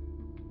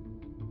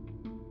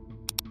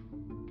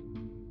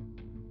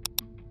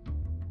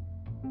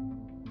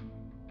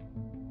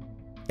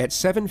 At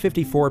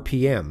 7:54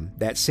 p.m.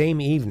 that same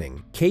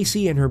evening,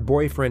 Casey and her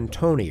boyfriend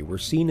Tony were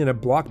seen in a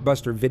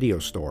Blockbuster video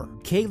store.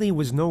 Kaylee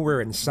was nowhere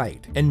in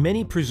sight, and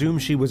many presume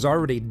she was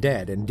already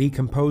dead and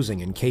decomposing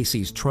in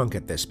Casey's trunk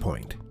at this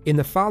point. In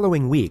the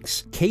following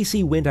weeks,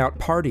 Casey went out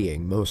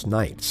partying most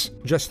nights.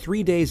 Just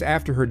 3 days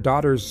after her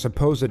daughter's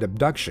supposed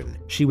abduction,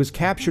 she was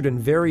captured in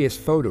various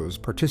photos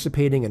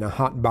participating in a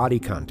hot body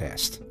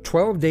contest.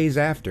 12 days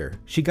after,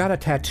 she got a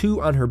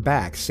tattoo on her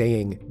back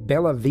saying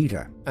Bella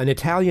Vita, an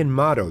Italian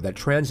motto that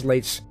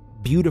translates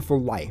beautiful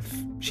life.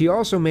 She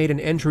also made an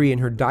entry in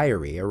her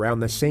diary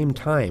around the same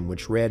time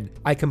which read,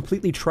 "I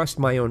completely trust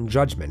my own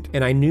judgment,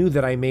 and I knew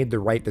that I made the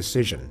right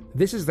decision.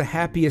 This is the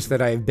happiest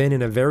that I have been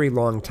in a very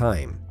long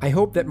time. I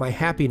hope that my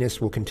happiness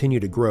will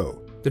continue to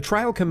grow." The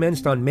trial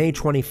commenced on May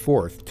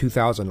 24,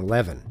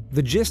 2011.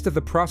 The gist of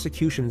the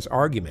prosecution's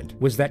argument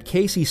was that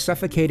Casey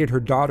suffocated her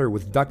daughter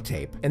with duct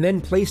tape and then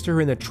placed her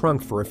in the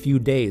trunk for a few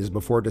days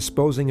before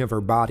disposing of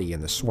her body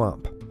in the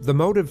swamp. The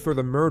motive for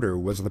the murder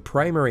was the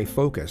primary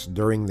focus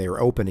during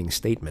their opening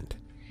statement.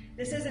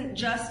 This isn't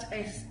just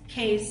a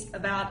case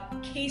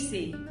about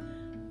Casey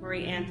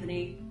Marie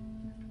Anthony.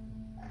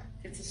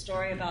 It's a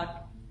story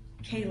about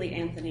Caylee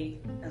Anthony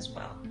as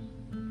well.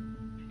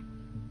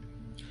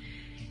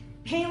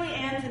 Caylee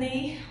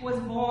Anthony was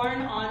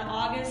born on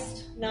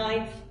August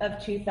 9th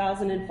of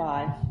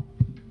 2005.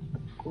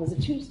 It was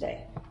a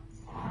Tuesday.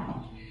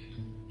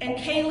 And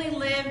Caylee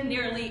lived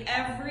nearly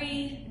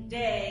every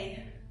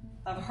day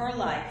of her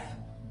life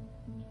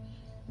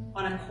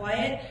on a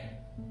quiet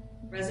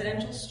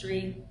residential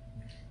street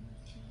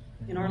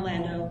in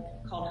Orlando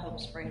called Hope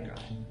Spring Drive.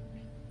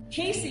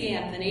 Casey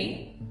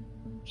Anthony,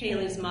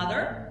 Caylee's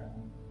mother,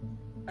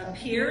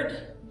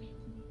 appeared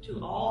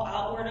to all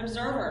outward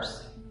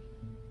observers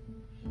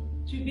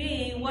to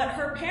be what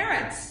her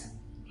parents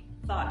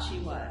thought she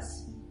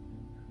was.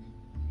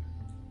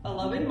 A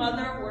loving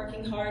mother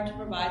working hard to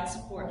provide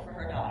support for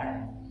her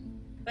daughter.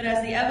 But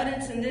as the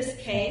evidence in this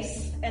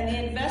case and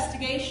the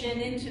investigation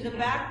into the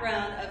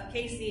background of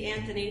Casey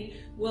Anthony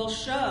will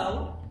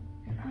show,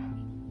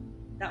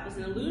 that was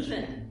an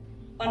illusion.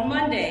 On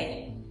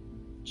Monday,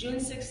 June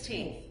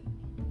 16th,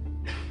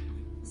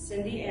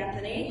 Cindy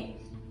Anthony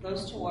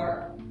goes to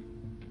work,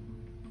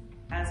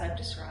 as I've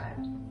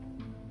described,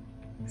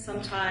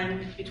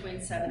 sometime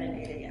between 7 and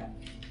 8 a.m.,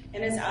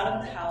 and is out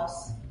of the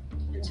house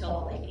until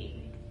the late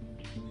evening.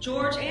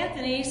 George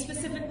Anthony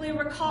specifically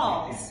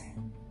recalls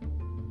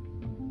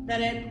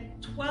that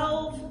at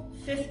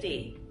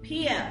 12:50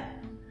 p.m.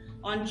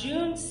 on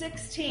June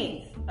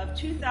 16th of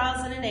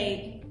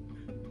 2008,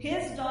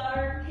 his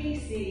daughter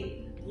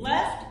Casey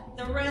left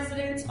the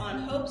residence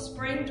on Hope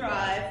Spring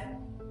Drive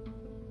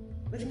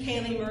with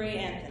Caylee Marie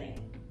Anthony.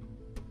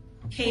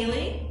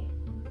 Caylee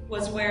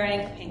was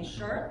wearing a pink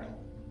shirt,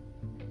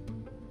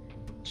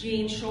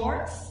 jean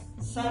shorts,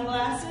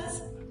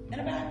 sunglasses,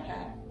 and a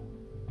backpack.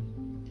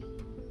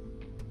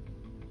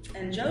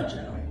 And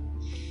Jojo,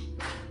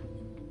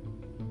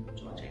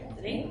 George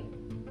Anthony,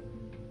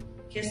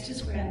 kissed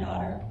his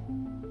granddaughter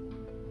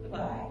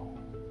goodbye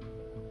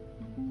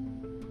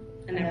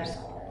and never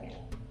saw her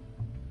again.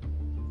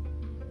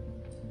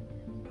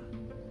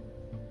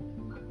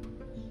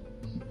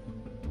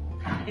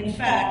 In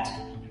fact,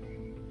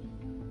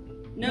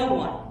 no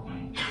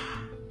one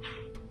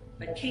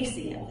but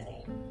Casey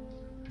Anthony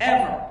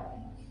ever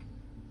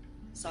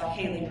saw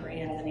Caylee Marie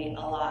Anthony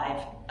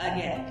alive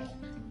again.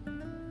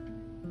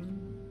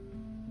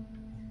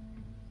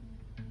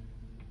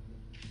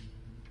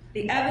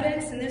 The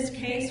evidence in this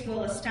case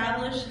will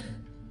establish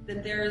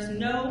that there is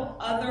no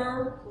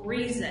other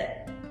reason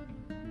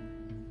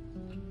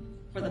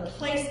for the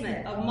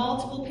placement of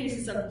multiple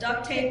pieces of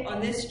duct tape on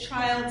this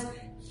child's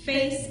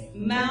face,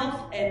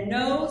 mouth, and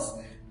nose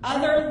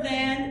other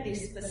than the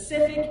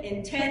specific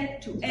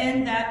intent to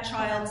end that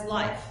child's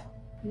life.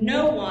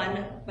 No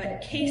one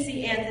but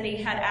Casey Anthony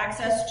had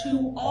access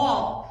to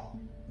all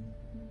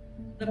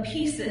the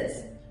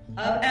pieces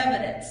of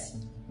evidence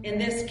in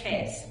this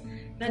case.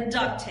 The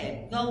duct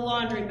tape, the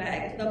laundry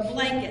bag, the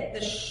blanket,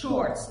 the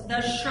shorts,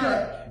 the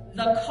shirt,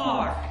 the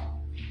car.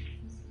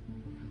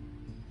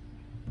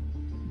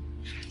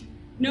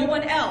 No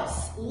one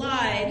else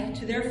lied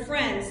to their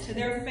friends, to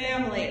their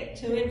family,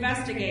 to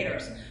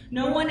investigators.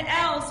 No one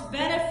else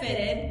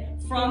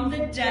benefited from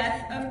the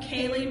death of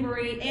Caylee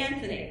Marie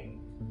Anthony.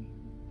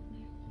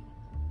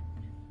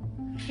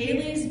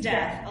 Caylee's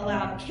death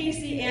allowed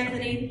Casey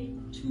Anthony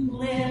to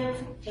live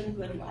a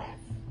good life,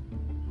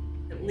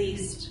 at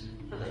least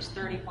for those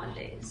 31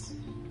 days.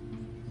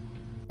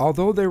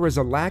 Although there was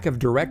a lack of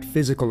direct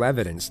physical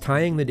evidence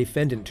tying the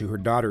defendant to her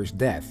daughter's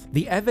death,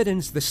 the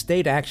evidence the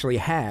state actually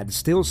had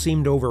still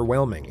seemed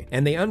overwhelming,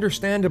 and they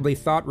understandably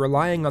thought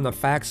relying on the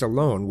facts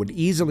alone would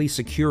easily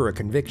secure a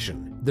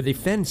conviction. The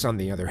defense, on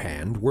the other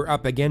hand, were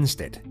up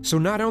against it. So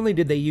not only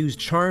did they use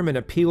charm and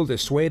appeal to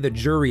sway the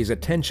jury's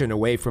attention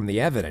away from the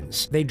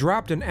evidence, they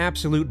dropped an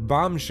absolute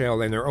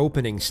bombshell in their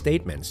opening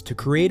statements to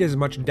create as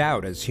much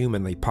doubt as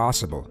humanly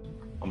possible.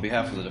 On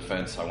behalf of the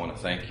defense, I want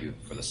to thank you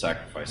for the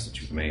sacrifice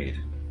that you've made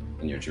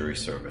in your jury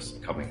service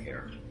and coming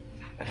here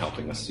and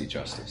helping us see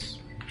justice.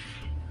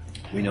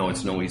 We know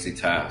it's no easy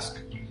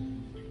task,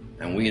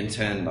 and we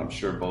intend, I'm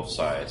sure both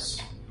sides,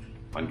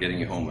 on getting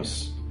you home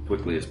as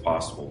quickly as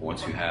possible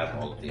once you have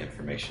all of the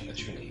information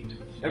that you need.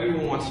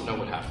 Everyone wants to know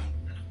what happened.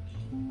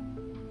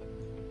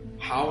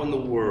 How in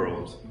the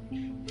world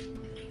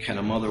can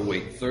a mother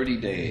wait 30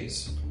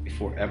 days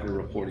before ever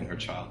reporting her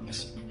child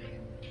missing?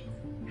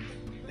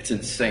 It's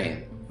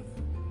insane.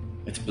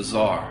 It's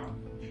bizarre.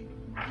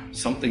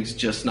 Something's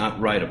just not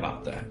right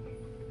about that.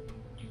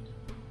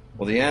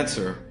 Well, the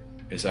answer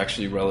is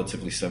actually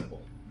relatively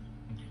simple.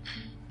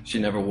 She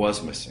never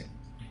was missing.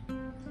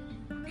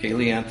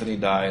 Kaylee Anthony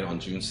died on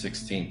June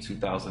 16,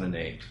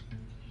 2008,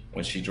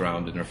 when she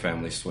drowned in her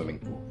family's swimming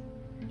pool.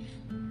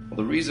 Well,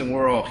 the reason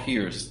we're all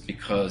here is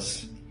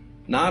because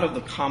not of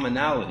the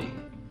commonality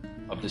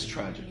of this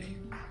tragedy,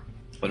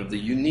 but of the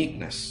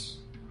uniqueness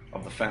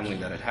of the family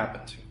that it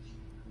happened to.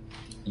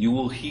 You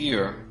will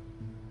hear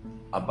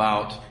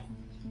about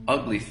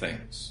ugly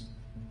things,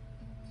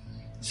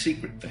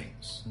 secret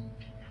things,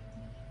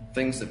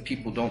 things that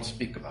people don't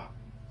speak about,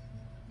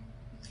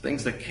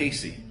 things that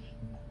Casey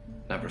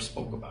never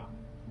spoke about.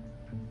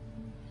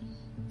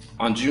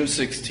 On June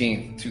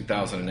 16,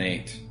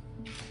 2008,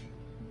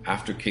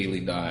 after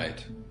Kaylee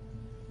died,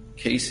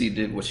 Casey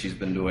did what she's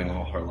been doing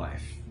all her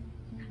life,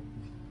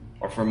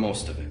 or for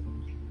most of it,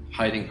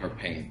 hiding her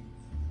pain,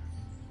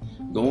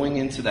 going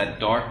into that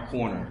dark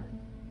corner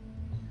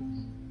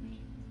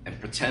and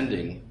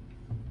pretending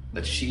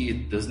that she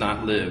does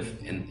not live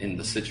in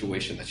the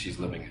situation that she's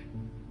living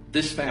in.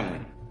 This family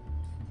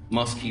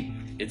must keep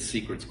its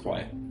secrets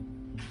quiet.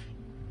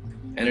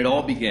 And it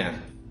all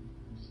began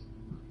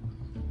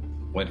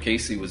when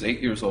Casey was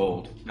 8 years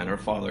old and her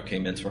father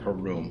came into her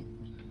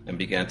room and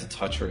began to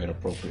touch her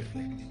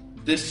inappropriately.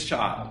 This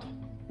child,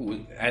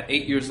 who at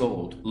 8 years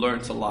old,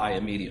 learned to lie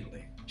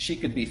immediately. She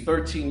could be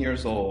 13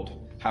 years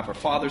old, have her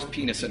father's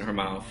penis in her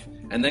mouth,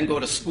 and then go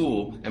to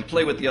school and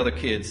play with the other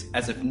kids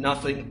as if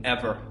nothing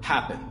ever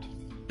happened.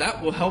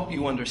 That will help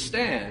you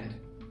understand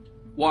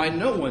why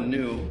no one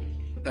knew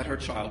that her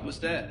child was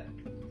dead.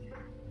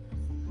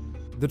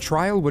 The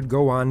trial would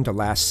go on to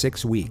last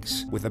 6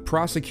 weeks, with the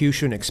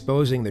prosecution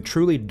exposing the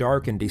truly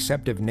dark and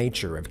deceptive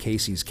nature of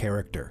Casey's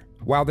character.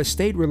 While the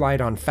state relied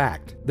on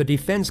fact, the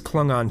defense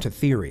clung on to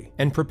theory,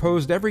 and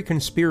proposed every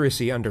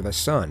conspiracy under the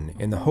sun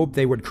in the hope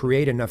they would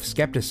create enough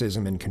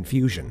skepticism and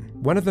confusion.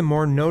 One of the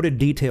more noted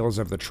details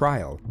of the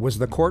trial was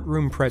the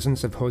courtroom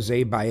presence of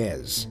Jose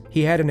Baez.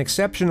 He had an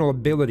exceptional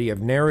ability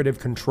of narrative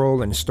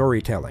control and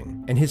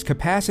storytelling, and his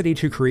capacity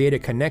to create a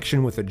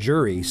connection with the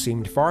jury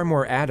seemed far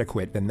more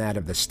adequate than that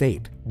of the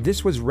state.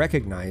 This was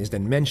recognized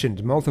and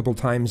mentioned multiple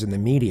times in the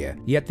media,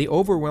 yet the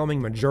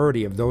overwhelming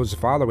majority of those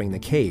following the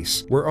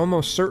case were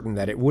almost certain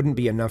that it wouldn't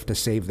be enough to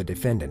save the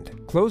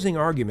defendant. Closing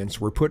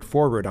arguments were put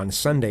forward on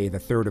Sunday, the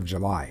 3rd of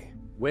July.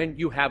 When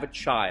you have a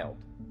child,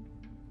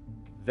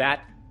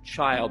 that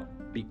child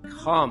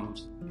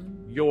becomes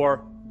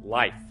your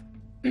life.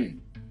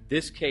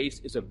 This case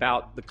is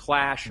about the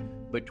clash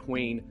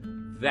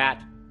between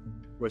that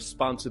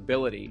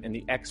responsibility and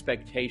the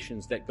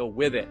expectations that go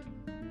with it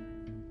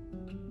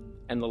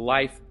and the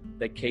life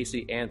that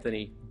Casey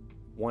Anthony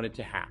wanted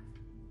to have.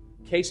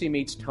 Casey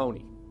meets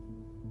Tony.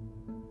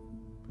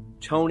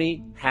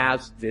 Tony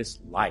has this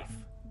life.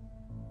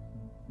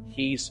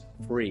 He's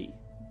free.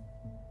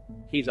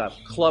 He's a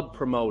club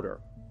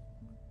promoter.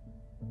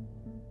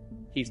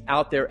 He's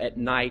out there at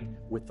night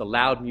with the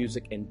loud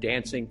music and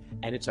dancing,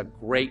 and it's a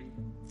great,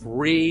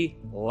 free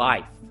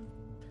life.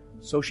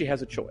 So she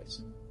has a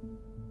choice.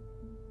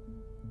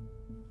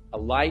 A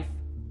life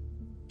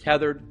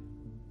tethered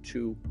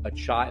to a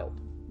child,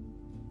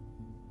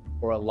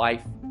 or a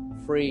life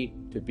free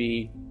to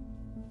be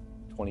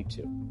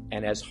 22.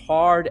 And as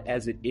hard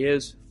as it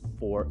is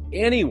for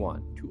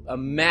anyone to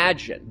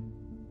imagine,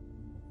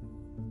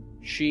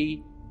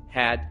 she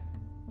had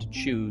to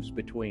choose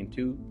between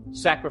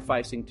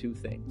sacrificing two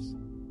things.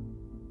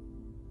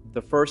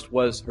 The first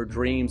was her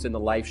dreams and the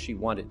life she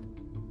wanted.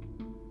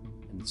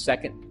 And the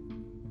second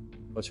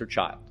was her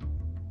child.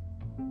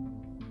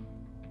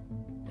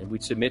 And we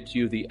submit to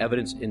you the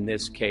evidence in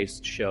this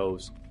case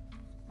shows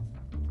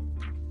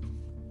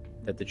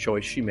that the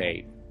choice she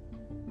made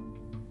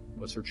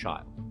was her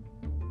child.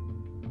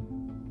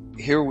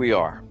 Here we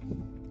are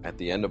at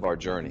the end of our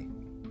journey.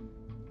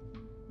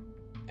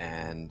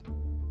 And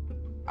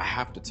I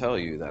have to tell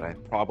you that I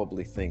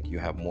probably think you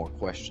have more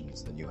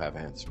questions than you have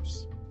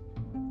answers.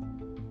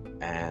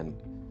 And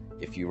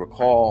if you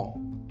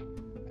recall,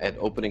 at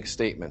opening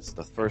statements,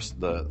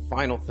 the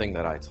final thing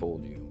that I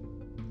told you,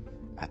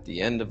 at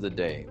the end of the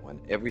day, when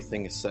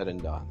everything is said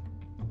and done,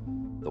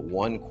 the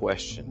one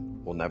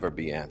question will never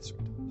be answered.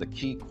 The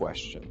key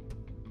question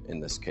in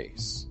this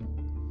case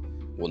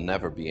will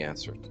never be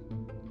answered.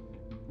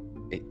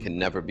 It can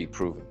never be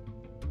proven.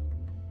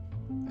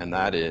 And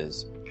that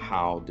is,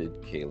 how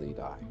did Kaylee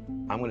die?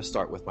 I'm going to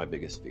start with my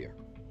biggest fear.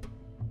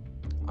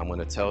 I'm going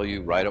to tell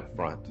you right up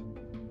front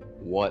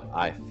what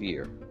I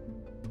fear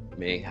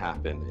may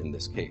happen in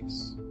this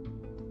case.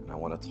 And I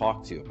want to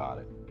talk to you about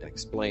it and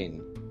explain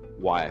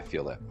why I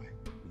feel that way.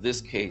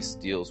 This case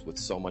deals with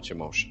so much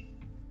emotion.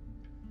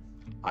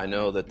 I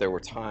know that there were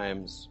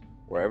times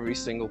where every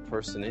single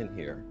person in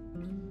here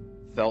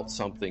felt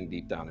something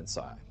deep down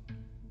inside.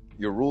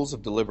 Your rules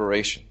of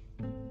deliberation,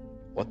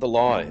 what the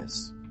law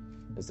is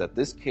that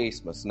this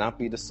case must not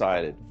be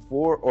decided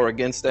for or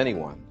against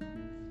anyone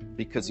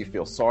because you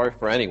feel sorry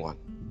for anyone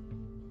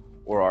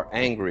or are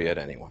angry at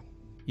anyone.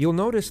 You'll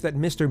notice that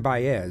Mr.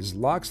 Baez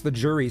locks the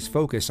jury's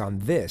focus on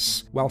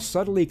this while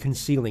subtly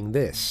concealing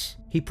this.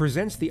 He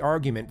presents the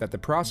argument that the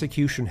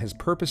prosecution has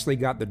purposely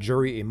got the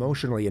jury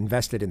emotionally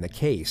invested in the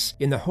case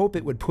in the hope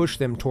it would push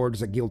them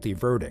towards a guilty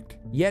verdict.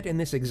 Yet in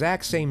this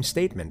exact same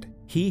statement,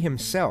 he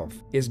himself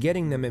is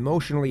getting them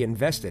emotionally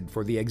invested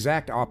for the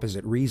exact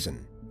opposite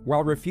reason.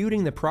 While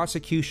refuting the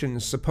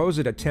prosecution's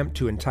supposed attempt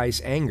to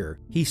entice anger,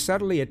 he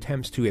subtly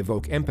attempts to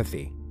evoke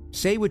empathy.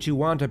 Say what you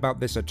want about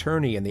this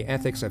attorney and the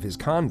ethics of his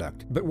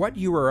conduct, but what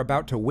you are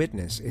about to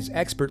witness is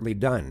expertly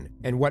done,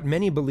 and what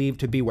many believe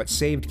to be what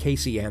saved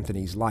Casey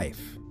Anthony's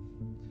life.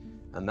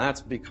 And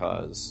that's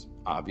because,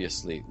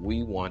 obviously,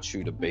 we want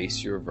you to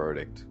base your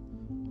verdict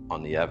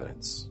on the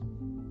evidence,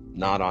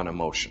 not on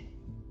emotion.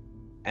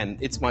 And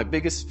it's my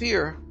biggest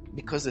fear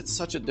because it's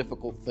such a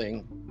difficult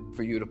thing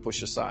for you to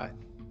push aside.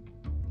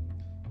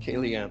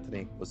 Kaylee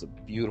Anthony was a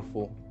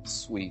beautiful,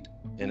 sweet,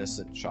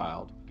 innocent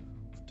child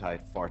who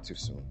died far too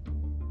soon.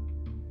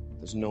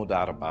 There's no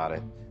doubt about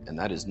it, and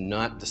that is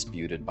not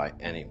disputed by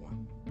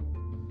anyone.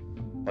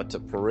 But to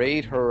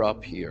parade her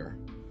up here,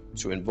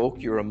 to invoke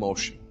your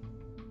emotion,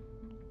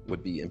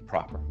 would be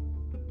improper.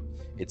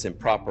 It's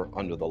improper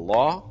under the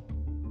law,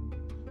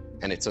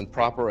 and it's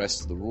improper as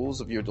to the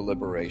rules of your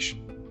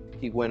deliberation.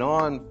 He went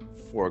on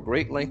for a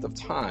great length of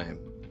time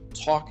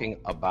talking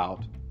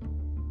about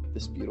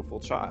this beautiful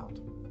child.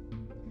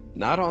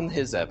 Not on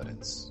his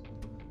evidence,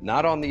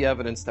 not on the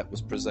evidence that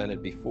was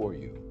presented before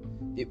you.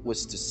 It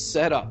was to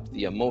set up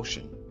the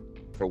emotion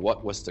for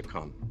what was to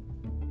come.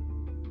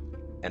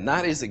 And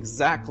that is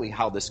exactly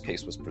how this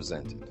case was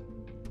presented.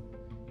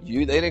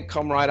 They didn't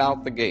come right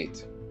out the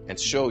gate and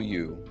show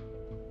you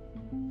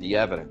the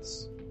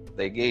evidence.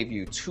 They gave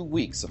you 2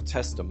 weeks of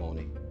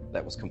testimony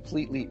that was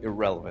completely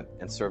irrelevant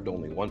and served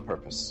only one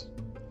purpose.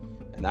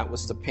 And that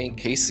was to paint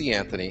Casey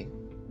Anthony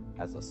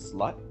as a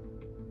slut,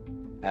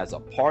 as a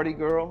party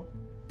girl,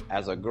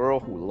 as a girl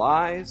who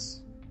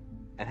lies,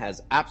 and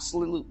has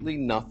absolutely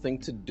nothing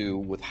to do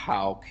with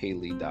how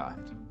Kaylee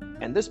died.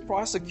 And this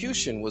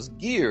prosecution was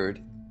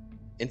geared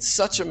in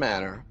such a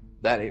manner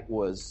that it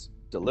was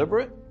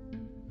deliberate,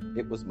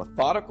 it was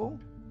methodical,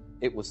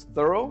 it was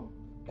thorough,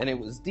 and it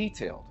was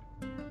detailed.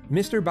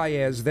 Mr.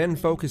 Baez then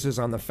focuses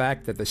on the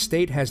fact that the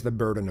state has the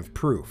burden of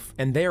proof,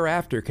 and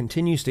thereafter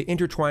continues to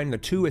intertwine the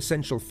two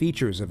essential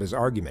features of his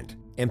argument,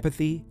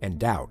 empathy and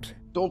doubt.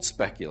 Don't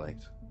speculate.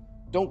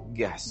 Don't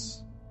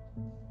guess.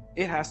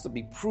 It has to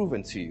be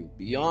proven to you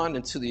beyond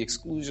and to the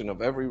exclusion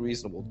of every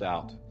reasonable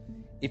doubt.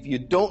 If you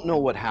don't know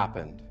what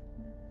happened,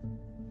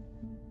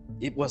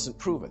 it wasn't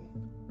proven.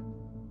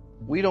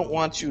 We don't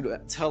want you to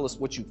tell us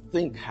what you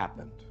think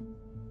happened.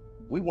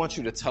 We want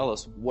you to tell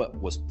us what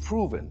was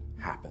proven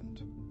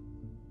happened.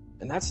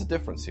 And that's the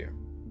difference here.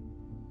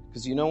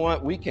 Because you know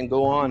what? We can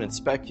go on and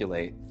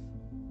speculate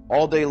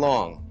all day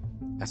long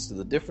as to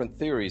the different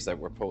theories that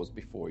were posed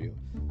before you,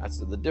 as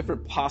to the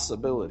different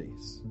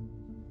possibilities.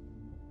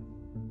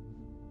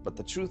 But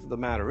the truth of the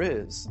matter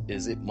is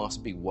it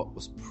must be what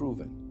was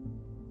proven.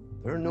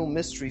 There are no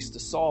mysteries to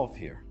solve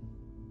here.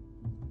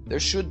 There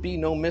should be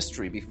no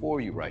mystery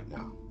before you right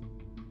now.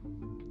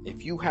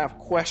 If you have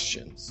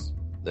questions,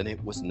 then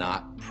it was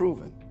not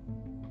proven.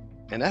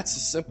 And that's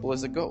as simple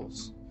as it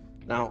goes.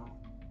 Now,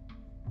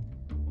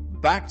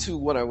 back to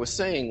what I was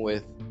saying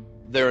with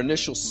their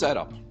initial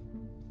setup,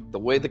 the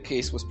way the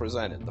case was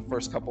presented, the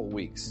first couple of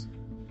weeks.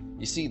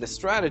 You see, the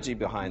strategy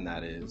behind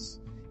that is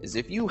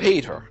if you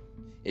hate her,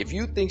 if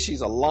you think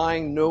she's a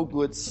lying,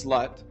 no-good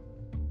slut,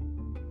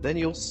 then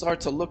you'll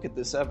start to look at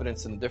this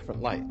evidence in a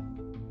different light.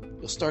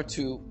 You'll start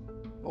to,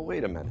 oh,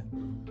 wait a minute.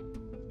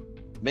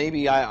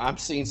 Maybe I'm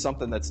seeing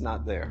something that's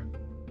not there.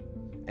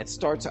 And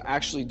start to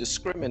actually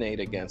discriminate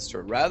against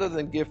her rather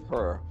than give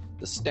her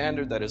the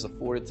standard that is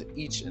afforded to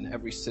each and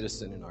every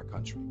citizen in our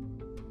country.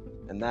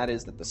 And that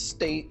is that the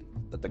state,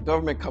 that the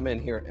government come in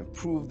here and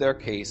prove their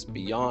case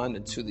beyond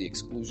and to the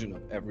exclusion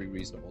of every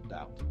reasonable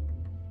doubt.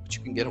 But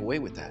you can get away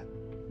with that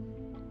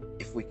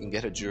if we can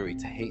get a jury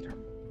to hate her.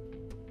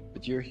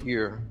 But you're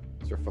here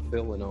to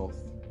fulfill an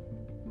oath.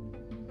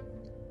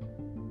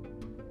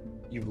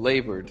 You've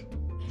labored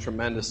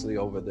tremendously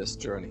over this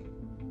journey.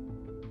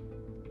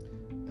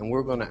 And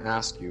we're going to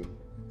ask you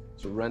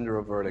to render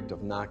a verdict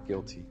of not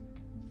guilty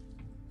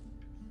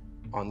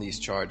on these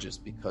charges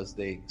because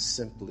they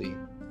simply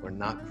were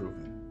not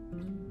proven.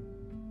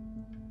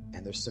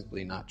 And they're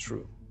simply not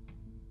true.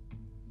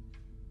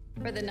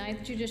 For the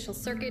 9th Judicial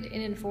Circuit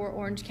in and for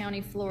Orange County,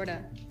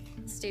 Florida.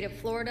 State of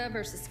Florida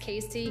versus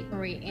Casey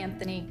Marie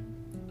Anthony.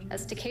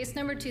 As to case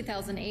number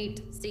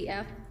 2008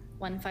 CF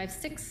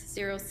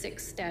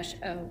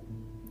 15606-0.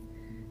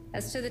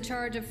 As to the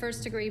charge of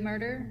first-degree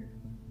murder,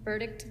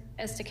 verdict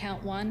as to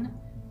count 1.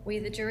 We,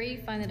 the jury,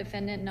 find the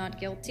defendant not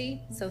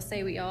guilty, so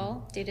say we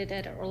all, dated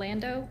at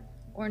Orlando,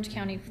 Orange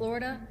County,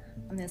 Florida,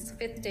 on this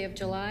 5th day of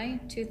July,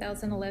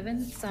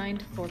 2011,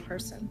 signed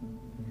foreperson.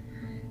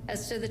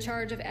 As to the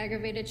charge of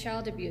aggravated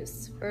child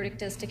abuse,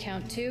 verdict as to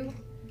count 2.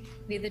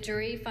 We, the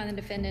jury, find the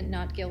defendant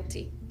not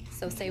guilty,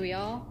 so say we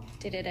all,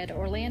 dated at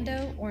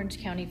Orlando, Orange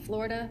County,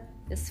 Florida,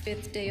 this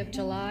 5th day of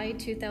July,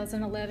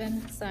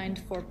 2011, signed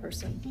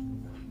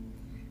foreperson.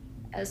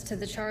 As to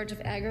the charge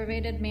of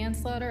aggravated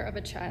manslaughter of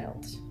a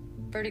child,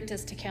 verdict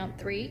as to count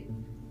 3.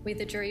 We,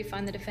 the jury,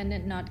 find the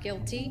defendant not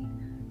guilty.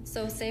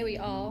 So say we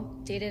all,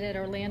 dated at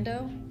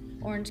Orlando,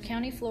 Orange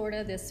County,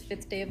 Florida, this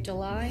 5th day of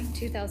July,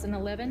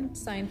 2011,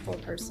 signed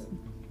foreperson.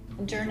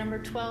 And juror number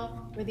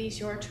 12, were these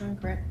your true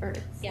and correct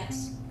verdicts?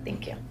 Yes.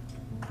 Thank you.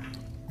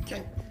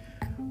 Okay.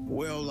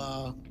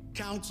 Will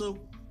counsel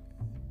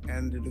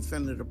and the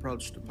defendant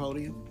approach the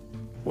podium?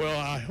 Well,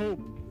 I hope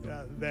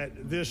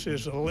that this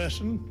is a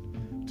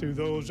lesson to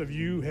those of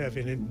you who have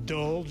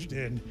indulged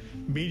in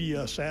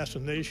media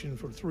assassination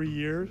for 3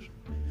 years,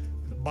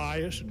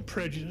 bias and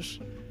prejudice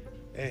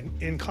and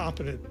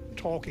incompetent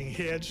talking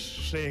heads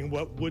saying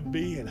what would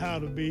be and how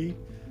to be.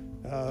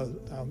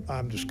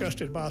 I'm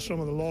disgusted by some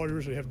of the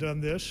lawyers that have done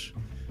this,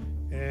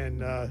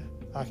 and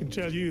I can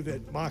tell you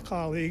that my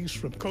colleagues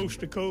from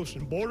coast to coast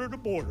and border to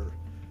border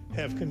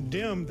have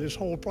condemned this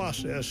whole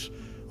process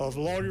of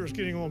lawyers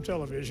getting on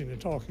television and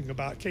talking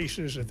about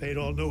cases that they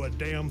don't know a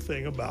damn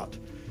thing about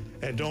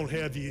and don't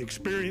have the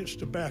experience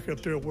to back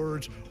up their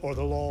words or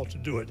the law to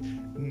do it.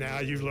 Now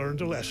you've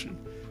learned a lesson.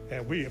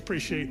 And we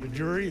appreciate the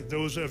jury.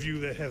 Those of you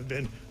that have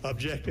been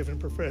objective and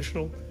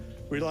professional,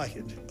 we like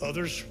it.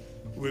 Others,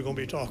 we're going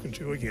to be talking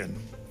to again.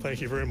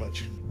 Thank you very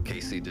much.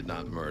 Casey did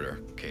not murder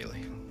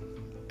Kaylee.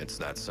 It's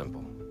that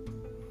simple.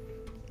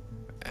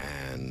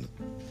 And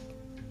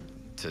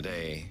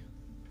today,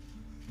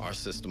 our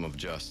system of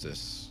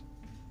justice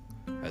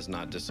has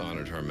not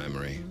dishonored her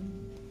memory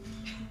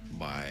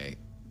by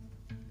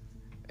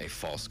a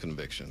false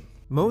conviction.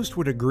 Most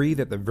would agree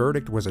that the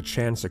verdict was a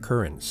chance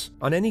occurrence.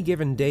 On any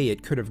given day,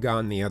 it could have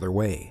gone the other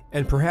way.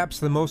 And perhaps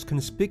the most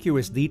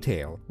conspicuous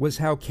detail was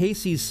how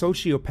Casey's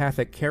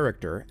sociopathic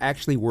character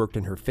actually worked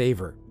in her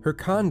favor. Her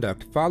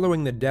conduct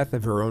following the death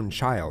of her own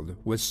child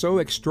was so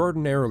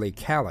extraordinarily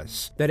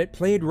callous that it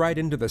played right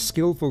into the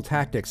skillful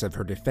tactics of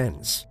her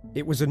defense.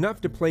 It was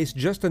enough to place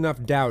just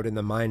enough doubt in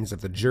the minds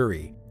of the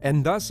jury,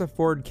 and thus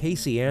afford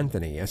Casey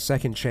Anthony a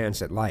second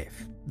chance at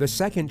life. The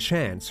second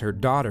chance her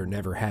daughter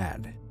never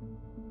had.